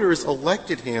voters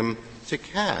elected him to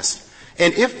cast.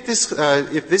 And if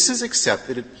this is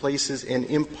accepted, it places an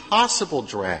impossible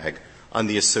drag on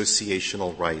the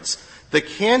associational rights. The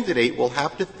candidate will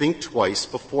have to think twice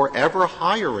before ever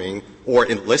hiring or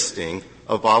enlisting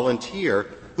a volunteer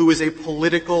who is a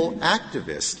political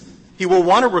activist. He will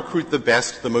want to recruit the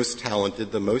best, the most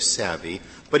talented, the most savvy,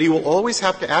 but he will always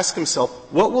have to ask himself,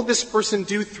 what will this person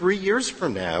do 3 years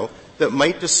from now that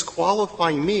might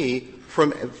disqualify me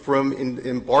from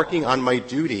embarking on my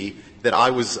duty that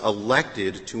I was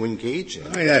elected to engage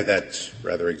in? That's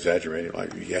rather exaggerated.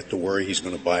 Like, you have to worry he's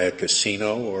going to buy a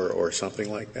casino or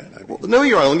something like that? Well, no,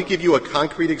 Your Honor. Let me give you a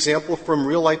concrete example from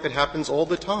real life that happens all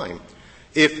the time.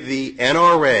 If the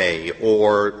NRA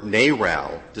or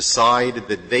NARAL decide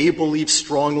that they believe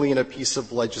strongly in a piece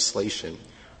of legislation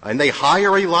and they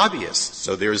hire a lobbyist,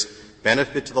 so there's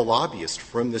benefit to the lobbyist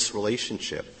from this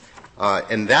relationship,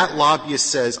 and that lobbyist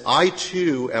says, I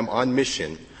too am on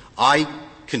mission, I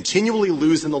continually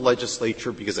lose in the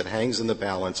legislature because it hangs in the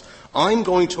balance, I'm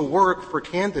going to work for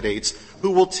candidates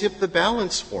who will tip the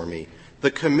balance for me.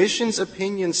 The Commission's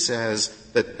opinion says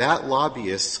that that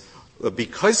lobbyist,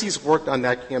 because he's worked on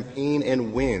that campaign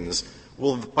and wins,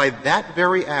 will by that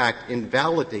very act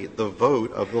invalidate the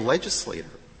vote of the legislator.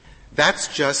 That's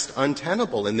just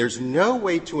untenable, and there's no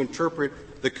way to interpret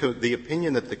the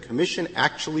opinion that the Commission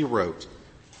actually wrote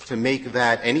to make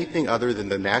that anything other than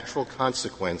the natural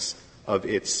consequence of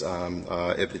its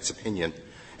opinion.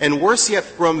 And worse yet,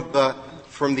 from the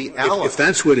If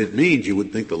that's what it means, you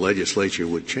would think the legislature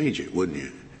would change it, wouldn't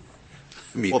you?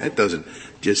 I mean, that doesn't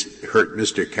just hurt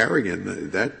Mr.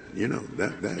 Carrigan.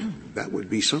 That would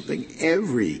be something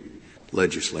every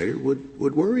legislator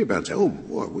would worry about. Say, oh,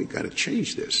 boy, we've got to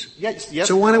change this. Yes,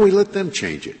 so why don't we let them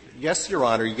change it? Yes, Your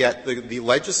Honor, yet the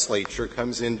legislature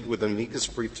comes in with an amicus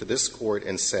brief to this Court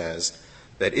and says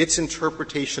that its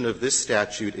interpretation of this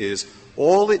statute is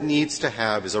all it needs to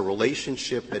have is a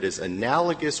relationship that is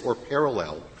analogous or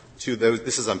parallel to those —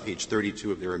 this is on page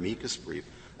 32 of their amicus brief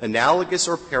 — analogous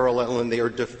or parallel, and they are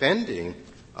defending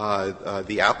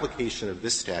the application of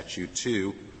this statute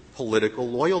to political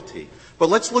loyalty. But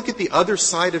let's look at the other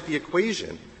side of the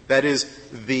equation. That is,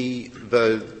 the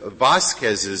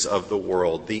Vasquezes of the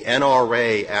world, the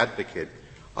NRA advocate.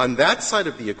 On that side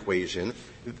of the equation,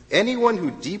 anyone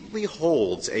who deeply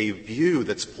holds a view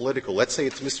that's political, let's say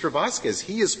it's Mr. Vasquez,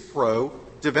 he is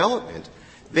pro-development.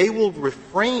 They will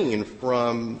refrain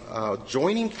from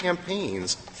joining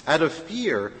campaigns out of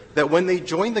fear that when they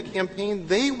join the campaign,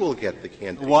 they will get the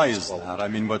candidate. Why is that? I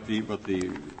mean, what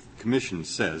the Commission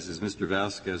says is Mr.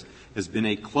 Vasquez has been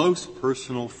a close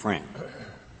personal friend,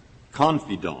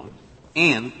 confidant,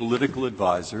 and political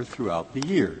advisor throughout the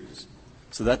years.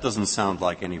 So that doesn't sound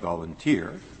like any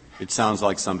volunteer. It sounds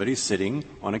like somebody sitting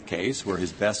on a case where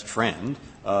his best friend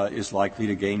is likely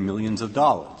to gain millions of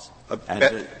dollars.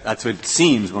 And that's what it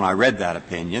seems when I read that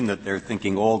opinion, that they're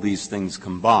thinking all these things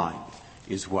combined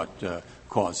is what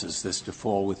causes this to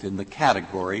fall within the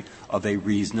category of a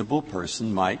reasonable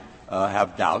person might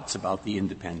have doubts about the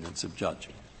independence of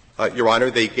judging. Your Honor,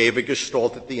 they gave a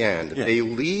gestalt at the end. Yes. They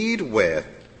lead with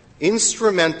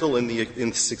instrumental in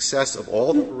the success of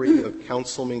all three of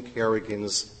Councilman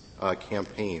Kerrigan's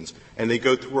campaigns, and they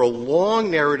go through a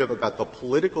long narrative about the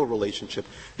political relationship.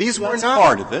 These were not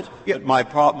part of it. Yeah.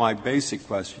 But my basic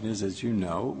question is, as you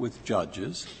know, with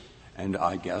judges, and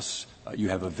I guess you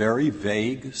have a very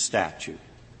vague statute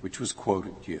which was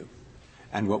quoted to you,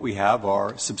 and what we have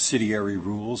are subsidiary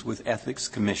rules with ethics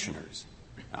commissioners.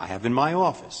 I have in my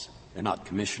office. They're not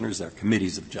commissioners, they're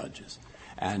committees of judges.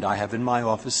 And I have in my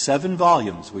office 7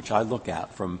 volumes, which I look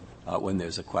at from when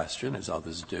there's a question, as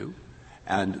others do.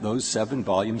 And those 7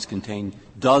 volumes contain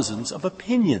dozens of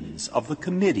opinions of the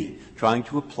committee trying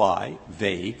to apply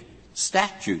vague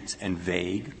statutes and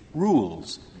vague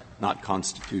rules, not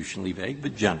constitutionally vague,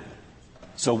 but general.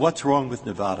 So what's wrong with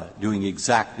Nevada doing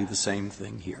exactly the same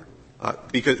thing here?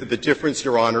 Because the difference,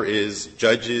 Your Honor, is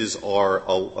judges are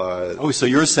so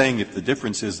you're saying if the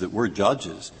difference is that we're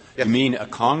judges, yes. You mean a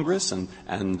Congress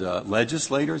and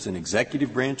legislators and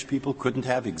executive branch people couldn't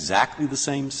have exactly the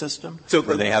same system? So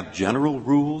where they have general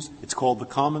rules? It's called the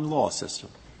common law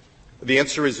system. The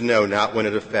answer is no, not when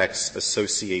it affects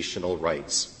associational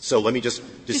rights. So let me just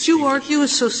Did you argue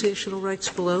associational rights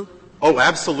below? Oh,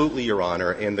 absolutely, Your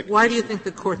Honor. And why do you think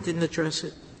the Court didn't address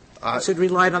it? Because it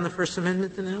relied on the First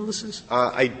Amendment analysis?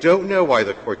 I don't know why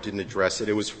the Court didn't address it.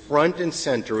 It was front and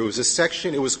center. It was a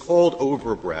section. It was called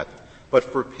overbreadth. But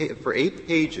for 8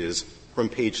 pages, from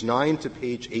page 9 to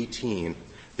page 18,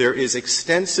 there is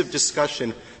extensive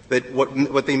discussion that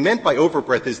what they meant by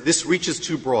overbreadth is this reaches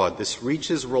too broad. This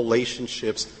reaches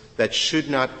relationships that should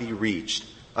not be reached.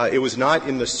 It was not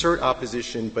in the cert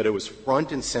opposition, but it was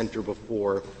front and center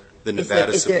before the Nevada Supreme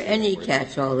Court. Is there any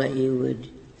catch-all that you would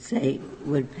say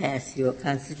would pass your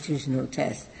constitutional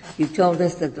test? You told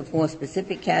us that the 4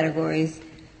 specific categories,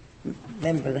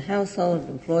 member of the household,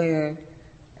 employer,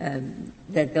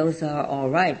 that those are all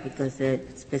right because they're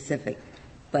specific,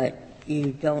 but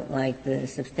you don't like the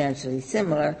substantially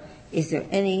similar. Is there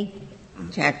any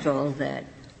catch-all that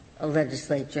a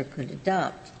legislature could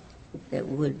adopt that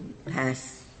would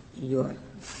pass your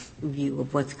view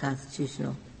of what's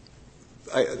constitutional?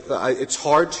 It's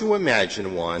hard to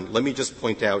imagine one. Let me just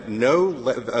point out,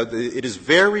 it is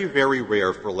very, very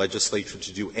rare for a legislature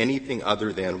to do anything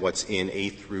other than what's in A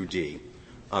through D.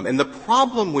 And the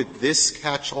problem with this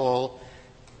catch-all,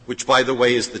 which, by the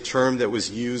way, is the term that was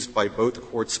used by both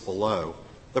courts below,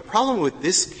 the problem with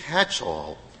this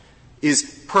catch-all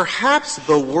is perhaps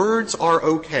the words are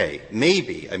okay.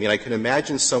 Maybe. I mean, I can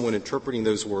imagine someone interpreting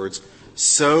those words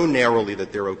so narrowly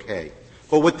that they're okay.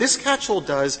 But what this catch-all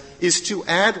does is to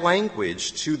add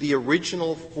language to the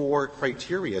original 4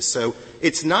 criteria. So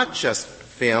it's not just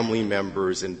family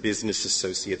members and business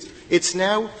associates. It's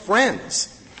now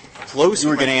friends. Close You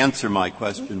were going to answer my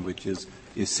question, which is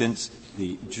since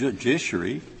the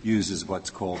judiciary uses what's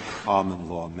called the common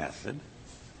law method,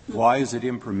 why is it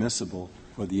impermissible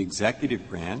for the executive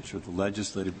branch or the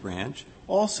legislative branch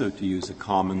also to use a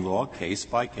common law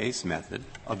case-by-case method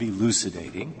of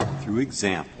elucidating, through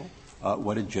example,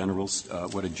 what a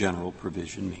general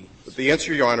provision means? The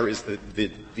answer, Your Honor, is that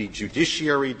the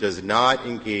judiciary does not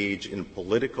engage in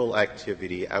political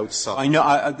activity outside. I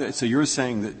know. So you're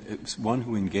saying that it's one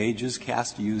who engages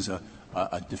has to use a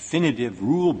definitive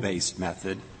rule-based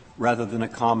method rather than a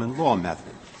common law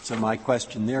method. So my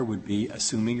question there would be,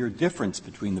 assuming your difference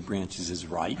between the branches is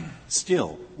right,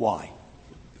 still, why?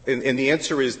 And the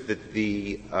answer is that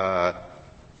the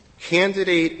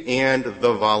candidate and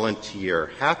the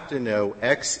volunteer have to know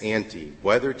ex ante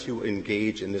whether to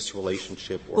engage in this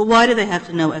relationship or Well, why do they have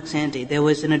to know ex ante? There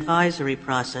was an advisory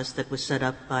process that was set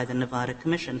up by the Nevada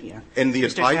Commission here. And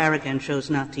Mr. Harrigan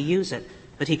chose not to use it.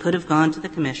 But he could have gone to the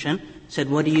Commission, said,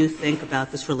 what do you think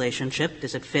about this relationship?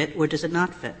 Does it fit or does it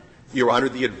not fit? Your Honor,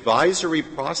 the advisory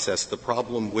process, the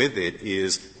problem with it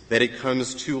is that it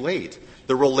comes too late.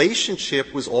 The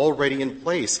relationship was already in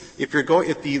place. If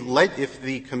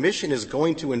the Commission is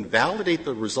going to invalidate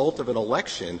the result of an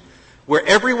election where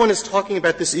everyone is talking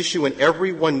about this issue and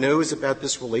everyone knows about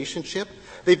this relationship,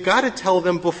 they've got to tell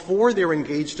them before they're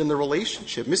engaged in the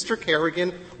relationship. Mr.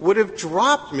 Kerrigan would have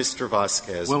dropped Mr.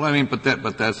 Vasquez. Well, I mean, but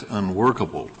that's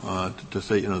unworkable, to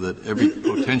say, that every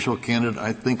potential candidate,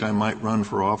 I think I might run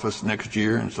for office next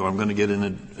year, and so I'm going to get an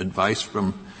advice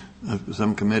from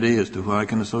some committee as to who I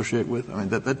can associate with. I mean,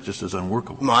 that just is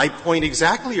unworkable. My point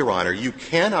exactly, Your Honor. You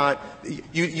cannot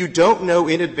 – you don't know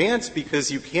in advance because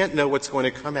you can't know what's going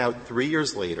to come out 3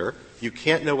 years later. You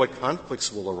can't know what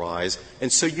conflicts will arise,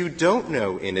 and so you don't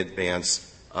know in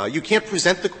advance. You can't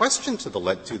present the question to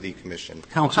the Commission.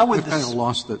 Counsel, I've kind of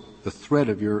lost the thread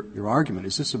of your argument.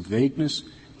 Is this a vagueness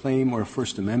claim or a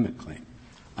First Amendment claim?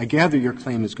 I gather your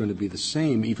claim is going to be the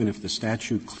same even if the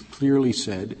statute clearly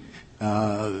said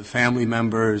family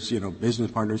members,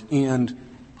 business partners, and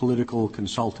political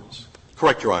consultants.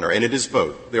 Correct, Your Honor, and it is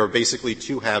both. There are basically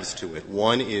 2 halves to it.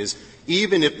 One is,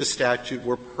 even if the statute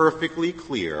were perfectly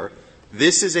clear,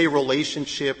 this is a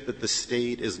relationship that the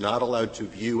State is not allowed to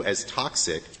view as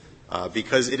toxic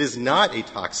because it is not a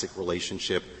toxic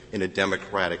relationship in a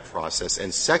democratic process.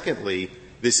 And secondly,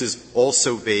 this is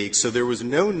also vague, so there was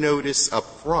no notice up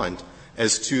front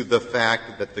as to the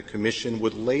fact that the Commission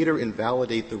would later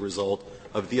invalidate the result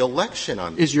of the election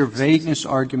on Is your vagueness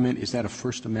argument, is that a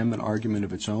First Amendment argument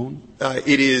of its own?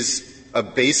 It is a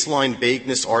baseline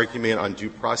vagueness argument on due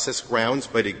process grounds,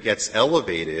 but it gets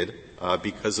elevated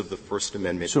because of the First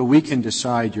Amendment. So we can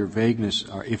decide your vagueness,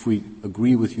 if we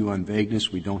agree with you on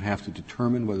vagueness, we don't have to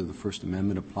determine whether the First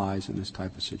Amendment applies in this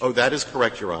type of situation? Oh, that is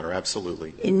correct, Your Honor,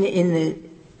 absolutely. In the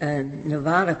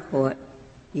Nevada court,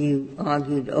 you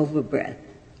argued overbreadth.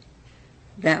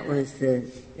 That was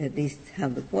at least how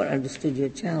the court understood your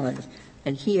challenge.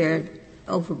 And here,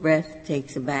 overbreadth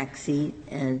takes a back seat,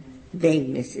 and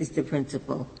vagueness is the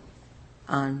principle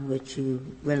on which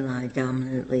you rely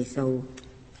dominantly. So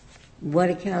what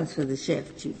accounts for the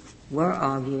shift? You were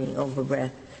arguing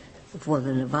overbreadth before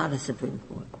the Nevada Supreme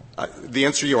Court. The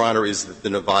answer, Your Honor, is that the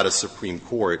Nevada Supreme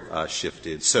Court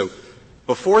shifted. So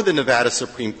before the Nevada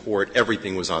Supreme Court,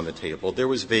 everything was on the table. There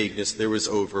was vagueness, there was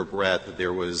overbreadth,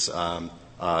 there was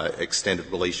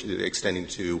extending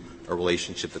to a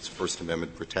relationship that's First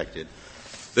Amendment protected.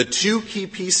 The two key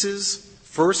pieces,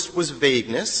 first was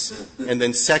vagueness, and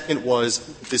then second was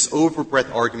this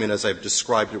overbreadth argument as I've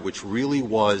described it, which really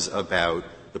was about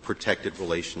the protected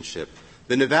relationship.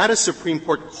 The Nevada Supreme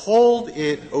Court called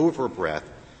it overbreadth,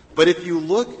 but if you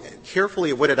look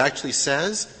carefully at what it actually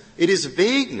says, it is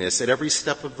vagueness at every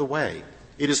step of the way.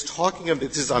 It is talking about,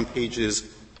 this is on pages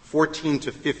 14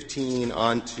 to 15,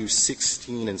 on to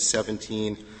 16 and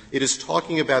 17. It is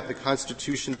talking about the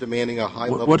Constitution demanding a high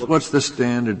level of... What's the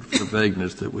standard for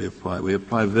vagueness that we apply? We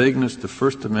apply vagueness to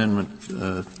First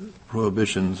Amendment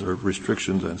prohibitions or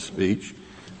restrictions on speech.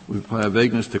 We apply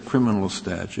vagueness to criminal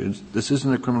statutes. This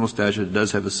isn't a criminal statute. It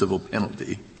does have a civil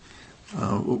penalty.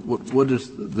 What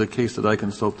is the case that I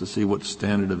consult to see what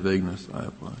standard of vagueness I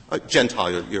apply?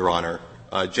 Gentile, Your Honor.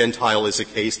 Gentile is a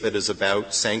case that is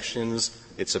about sanctions.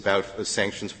 It's about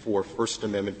sanctions for First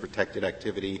Amendment protected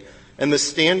activity. And the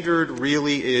standard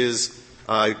really is,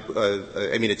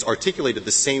 it's articulated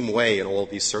the same way in all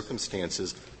these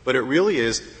circumstances, but it really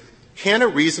is, can a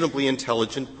reasonably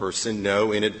intelligent person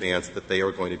know in advance that they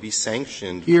are going to be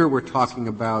sanctioned? Here we're talking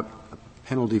about a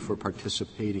penalty for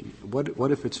participating.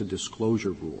 What if it's a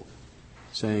disclosure rule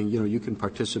saying, you can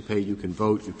participate, you can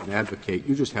vote, you can advocate,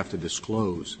 you just have to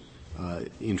disclose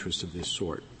interests of this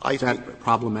sort? Is that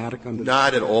problematic?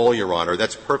 Not at all, Your Honor.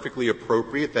 That's perfectly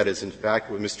appropriate. That is, in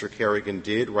fact, what Mr. Kerrigan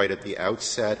did right at the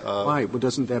outset of... Why? Well,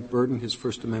 doesn't that burden his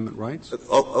First Amendment rights? A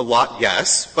lot,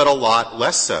 yes, but a lot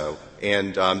less so.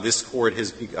 And this Court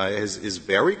is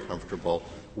very comfortable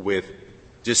with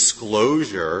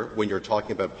disclosure when you're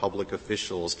talking about public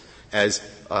officials as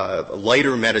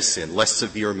lighter medicine, less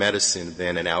severe medicine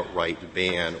than an outright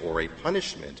ban or a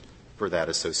punishment for that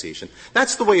association.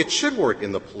 That's the way it should work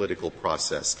in the political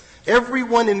process.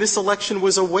 Everyone in this election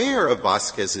was aware of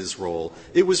Vasquez's role.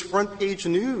 It was front-page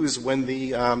news when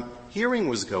the hearing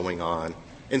was going on.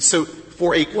 And so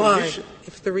for a commission... Why?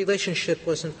 If the relationship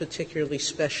wasn't particularly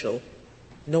special,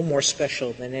 no more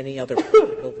special than any other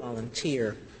political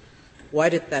volunteer, why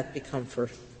did that become for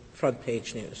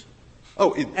front-page news?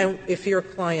 And if your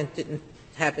client didn't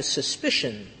have a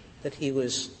suspicion that he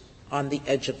was on the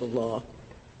edge of the law,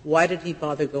 why did he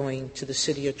bother going to the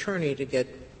city attorney to get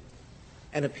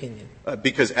an opinion?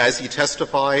 Because as he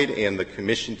testified, and the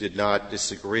commission did not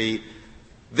disagree,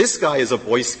 this guy is a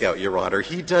Boy Scout, Your Honor.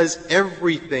 He does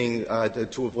everything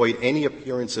to avoid any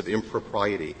appearance of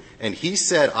impropriety. And he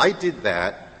said, I did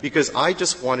that because I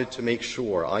just wanted to make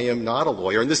sure I am not a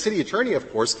lawyer. And the city attorney,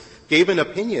 of course, gave an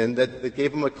opinion that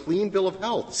gave him a clean bill of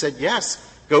health, said, yes,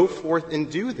 go forth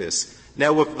and do this.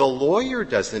 Now, if the lawyer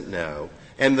doesn't know,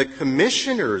 and the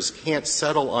commissioners can't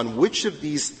settle on which of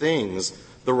these things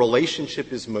the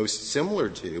relationship is most similar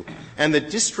to, and the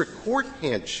district court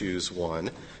can't choose one,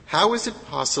 how is it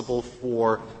possible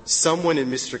for someone in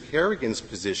Mr. Kerrigan's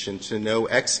position to know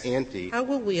ex ante? How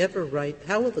will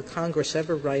the Congress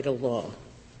ever write a law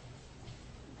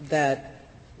that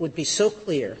would be so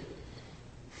clear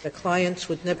that clients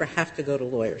would never have to go to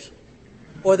lawyers,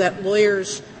 or that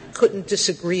lawyers couldn't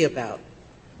disagree about?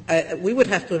 We would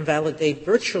have to invalidate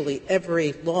virtually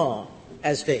every law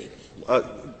as vague.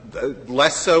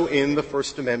 Less so in the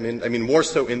First Amendment. More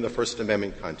so in the First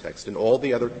Amendment context. In all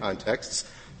the other contexts,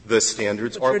 the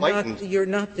standards are lightened. You're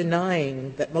not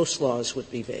denying that most laws would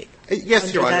be vague.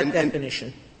 Yes, Your Honor. Under that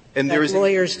definition. And that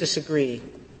lawyers disagree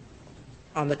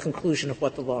on the conclusion of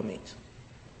what the law means.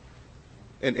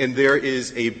 And there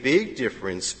is a big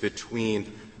difference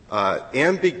between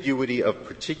ambiguity of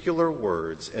particular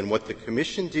words and what the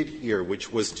Commission did here,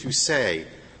 which was to say,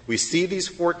 we see these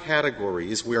four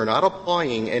categories, we are not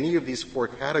applying any of these four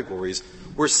categories,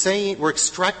 we're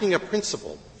extracting a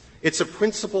principle. It's a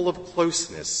principle of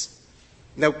closeness.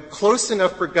 Now, close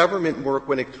enough for government work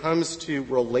when it comes to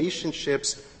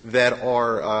relationships that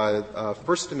are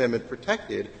First Amendment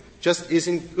protected just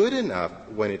isn't good enough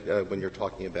when you're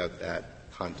talking about that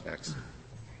context.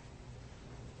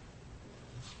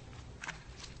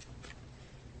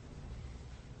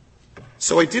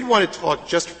 So I did want to talk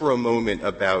just for a moment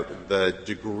about the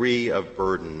degree of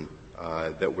burden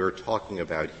that we're talking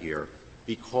about here,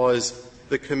 because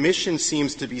the Commission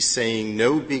seems to be saying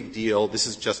no big deal, this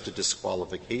is just a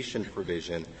disqualification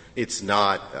provision, it's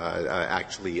not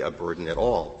actually a burden at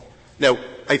all. Now,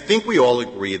 I think we all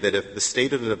agree that if the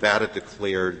State of Nevada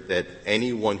declared that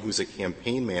anyone who's a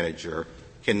campaign manager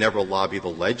can never lobby the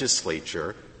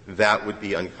legislature, that would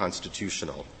be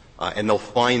unconstitutional, and they'll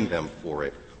fine them for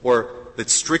it. Or that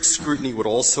strict scrutiny would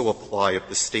also apply if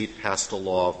the State passed a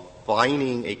law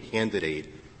fining a candidate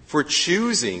for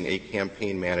choosing a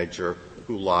campaign manager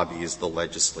who lobbies the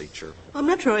legislature. Well, I'm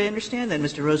not sure I understand that,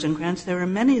 Mr. Rosenkranz. There are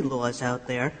many laws out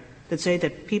there that say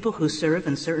that people who serve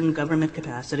in certain government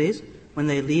capacities, when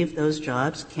they leave those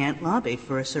jobs, can't lobby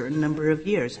for a certain number of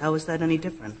years. How is that any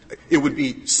different? It would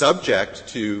be subject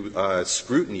to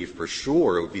scrutiny for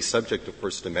sure. It would be subject to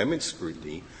First Amendment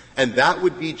scrutiny. And that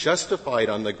would be justified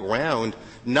on the ground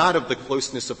not of the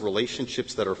closeness of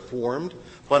relationships that are formed,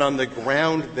 but on the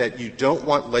ground that you don't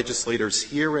want legislators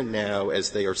here and now,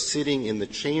 as they are sitting in the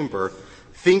chamber,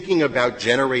 thinking about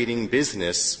generating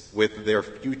business with their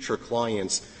future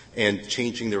clients and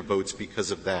changing their votes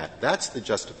because of that. That's the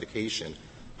justification.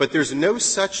 But there's no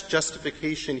such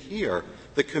justification here.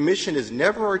 The Commission has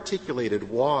never articulated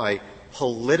why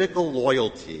political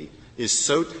loyalty is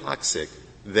so toxic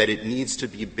that it needs to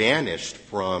be banished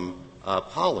from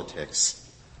politics.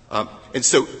 And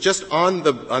so just on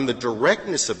the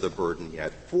directness of the burden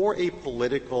yet, for a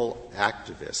political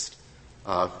activist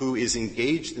who is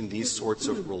engaged in these sorts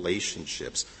of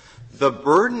relationships, the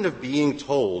burden of being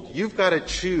told, you've got to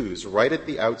choose right at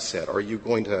the outset, are you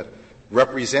going to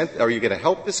are you going to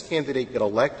help this candidate get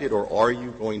elected, or are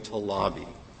you going to lobby?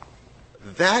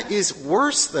 That is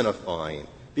worse than a fine,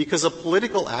 because a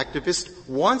political activist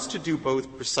wants to do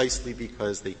both precisely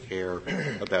because they care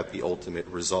about the ultimate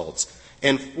results.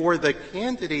 And for the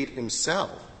candidate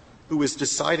himself, who is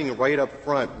deciding right up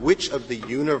front which of the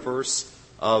universe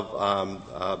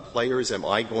of players am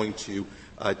I going to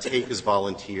take as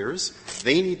volunteers,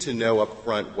 they need to know up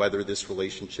front whether this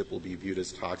relationship will be viewed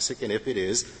as toxic, and if it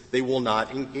is, they will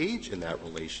not engage in that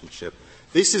relationship.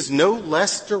 This is no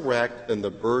less direct than the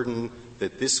burden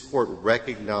that this Court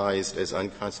recognized as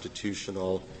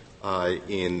unconstitutional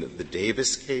in the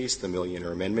Davis case, the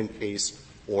Millionaire Amendment case,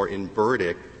 or in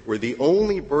Burdick, where the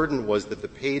only burden was that the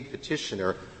paid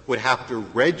petitioner would have to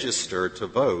register to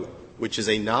vote, which is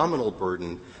a nominal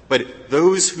burden, but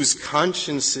those whose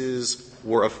consciences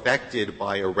were affected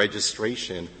by a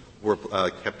registration were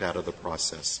kept out of the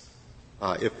process.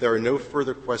 If there are no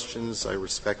further questions, I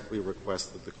respectfully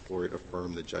request that the Court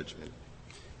affirm the judgment.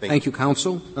 Thank you,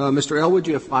 counsel. Mr. Elwood,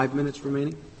 you have 5 minutes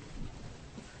remaining.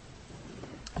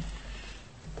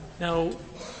 Now,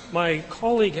 my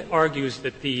colleague argues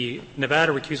that the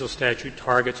Nevada recusal statute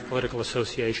targets political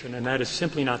association, and that is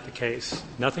simply not the case.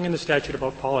 Nothing in the statute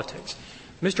about politics.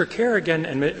 Mr. Kerrigan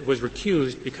was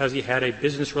recused because he had a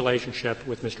business relationship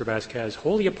with Mr. Vasquez,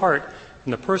 wholly apart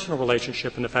from the personal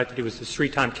relationship and the fact that he was the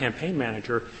 3-time campaign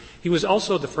manager. He was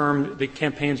also the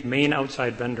campaign's main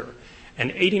outside vendor. And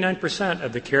 89%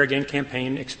 of the Kerrigan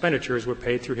campaign expenditures were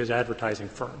paid through his advertising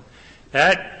firm.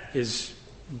 That is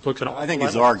looks at I think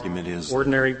his argument is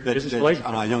ordinary business relationship.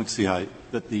 And I don't see how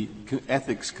that the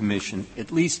Ethics Commission,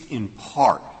 at least in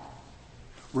part,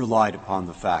 relied upon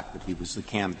the fact that he was the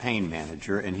campaign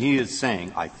manager, and he is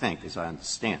saying, I think, as I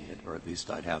understand it, or at least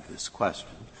I'd have this question,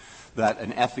 that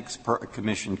an Ethics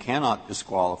Commission cannot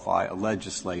disqualify a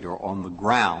legislator on the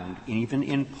ground, even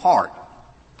in part,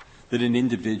 that an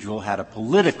individual had a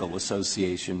political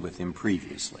association with him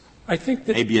previously. I think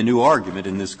that maybe a new argument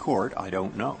in this Court, I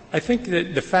don't know. I think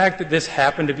that the fact that this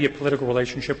happened to be a political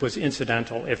relationship was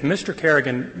incidental. If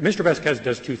Mr. Vasquez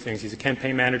does two things. He's a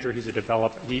campaign manager, he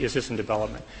assists in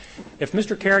development. If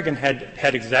Mr. Kerrigan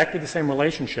had exactly the same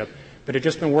relationship, but had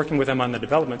just been working with him on the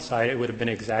development side, it would have been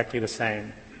exactly the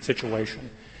same situation.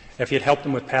 If he had helped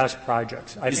him with past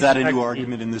projects. Is that a new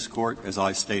argument in this Court, as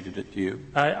I stated it to you?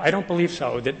 I don't believe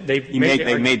so. That they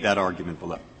made that argument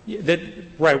below.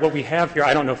 Right. What we have here,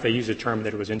 I don't know if they use the term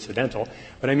that it was incidental,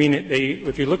 but I mean,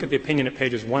 if you look at the opinion at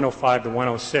pages 105 to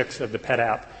 106 of the PET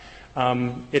app,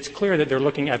 it's clear that they're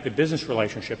looking at the business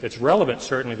relationship. It's relevant,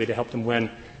 certainly, that it helped him win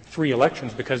free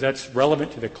elections because that's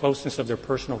relevant to the closeness of their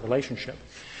personal relationship.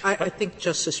 I think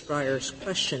Justice Breyer's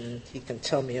question, he can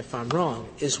tell me if I'm wrong,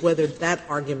 is whether that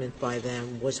argument by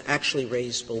them was actually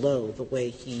raised below the way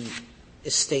he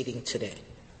is stating today.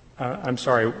 I'm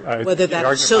sorry. Whether that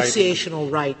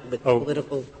associational right with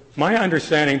political. My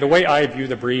understanding, the way I view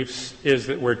the briefs is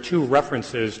that there were two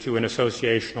references to an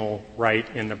associational right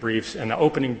in the briefs. In the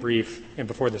opening brief and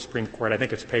before the Supreme Court, I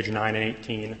think it's page 9 and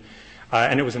 18,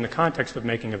 and it was in the context of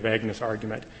making a vagueness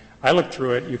argument. I looked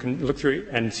through it. You can look through it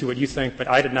and see what you think, but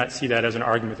I did not see that as an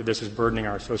argument that this is burdening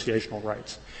our associational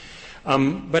rights.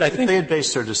 But I think they had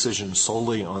based their decision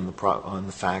solely on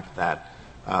the fact that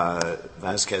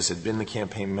Vasquez had been the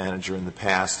campaign manager in the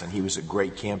past, and he was a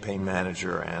great campaign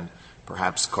manager, and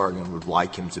perhaps Cargan would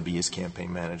like him to be his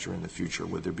campaign manager in the future.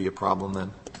 Would there be a problem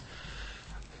then?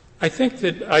 I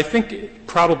think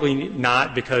probably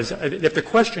not, because if the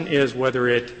question is whether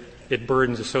it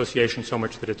burdens association so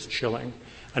much that it's chilling,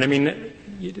 and I mean,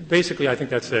 basically I think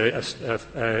that's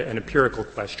an empirical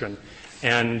question.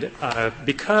 And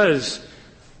because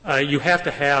you have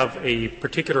to have a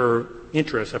particular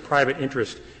interest, a private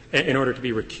interest, in order to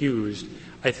be recused,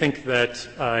 I think that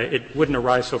it wouldn't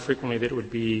arise so frequently that it would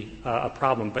be a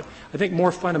problem. But I think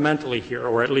more fundamentally here,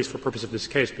 or at least for purpose of this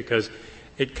case, because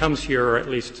it comes here, or at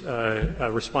least a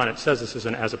respondent says this is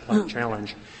an as-applied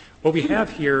challenge, what we have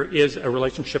here is a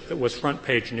relationship that was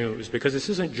front-page news, because this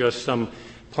isn't just some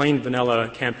plain vanilla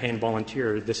campaign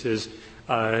volunteer. This is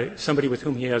somebody with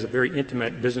whom he has a very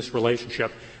intimate business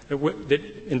relationship that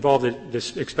involved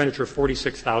this expenditure of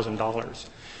 $46,000.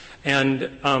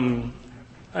 And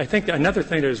I think that another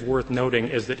thing that is worth noting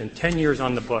is that in 10 years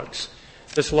on the books,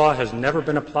 this law has never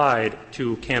been applied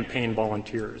to campaign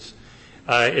volunteers.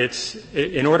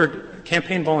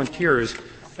 Campaign volunteers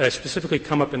specifically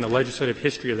come up in the legislative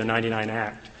history of the 99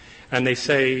 Act, and they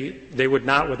say they would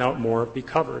not, without more, be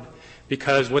covered,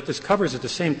 because what this covers is the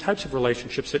same types of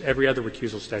relationships that every other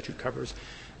recusal statute covers.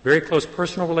 Very close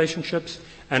personal relationships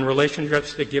and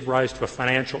relationships that give rise to a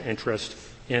financial interest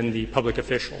in the public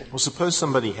official. Well, suppose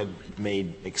somebody had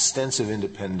made extensive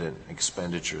independent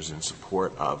expenditures in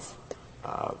support of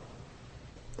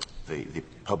the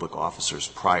public officer's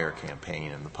prior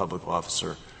campaign, and the public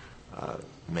officer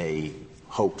may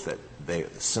hope that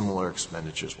similar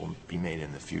expenditures will be made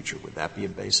in the future. Would that be a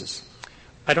basis?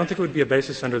 I don't think it would be a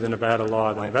basis under the Nevada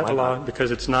law. The Nevada law,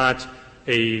 because it's not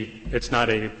a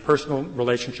personal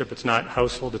relationship, it's not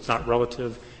household, it's not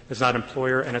relative, it's not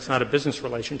employer, and it's not a business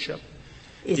relationship.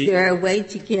 Is there a way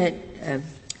to get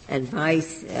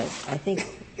advice? I think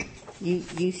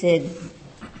you said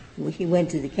he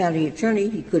went to the county attorney.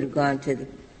 He could have gone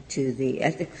to the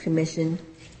Ethics Commission,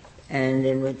 and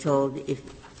then we're told if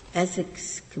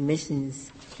ethics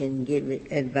commissions can give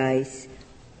advice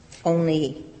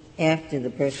only after the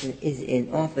person is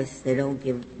in office, they're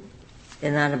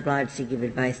not obliged to give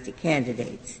advice to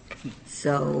candidates.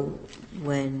 So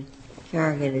when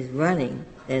Carrigan is running,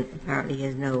 then apparently he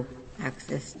has no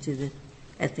access to the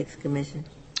Ethics Commission?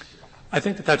 I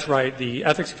think that that's right. The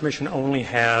Ethics Commission only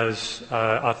has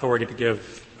authority to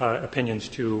give opinions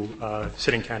to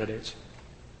sitting candidates.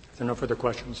 If there are no further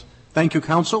questions. Thank you,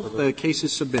 counsel. The case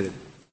is submitted.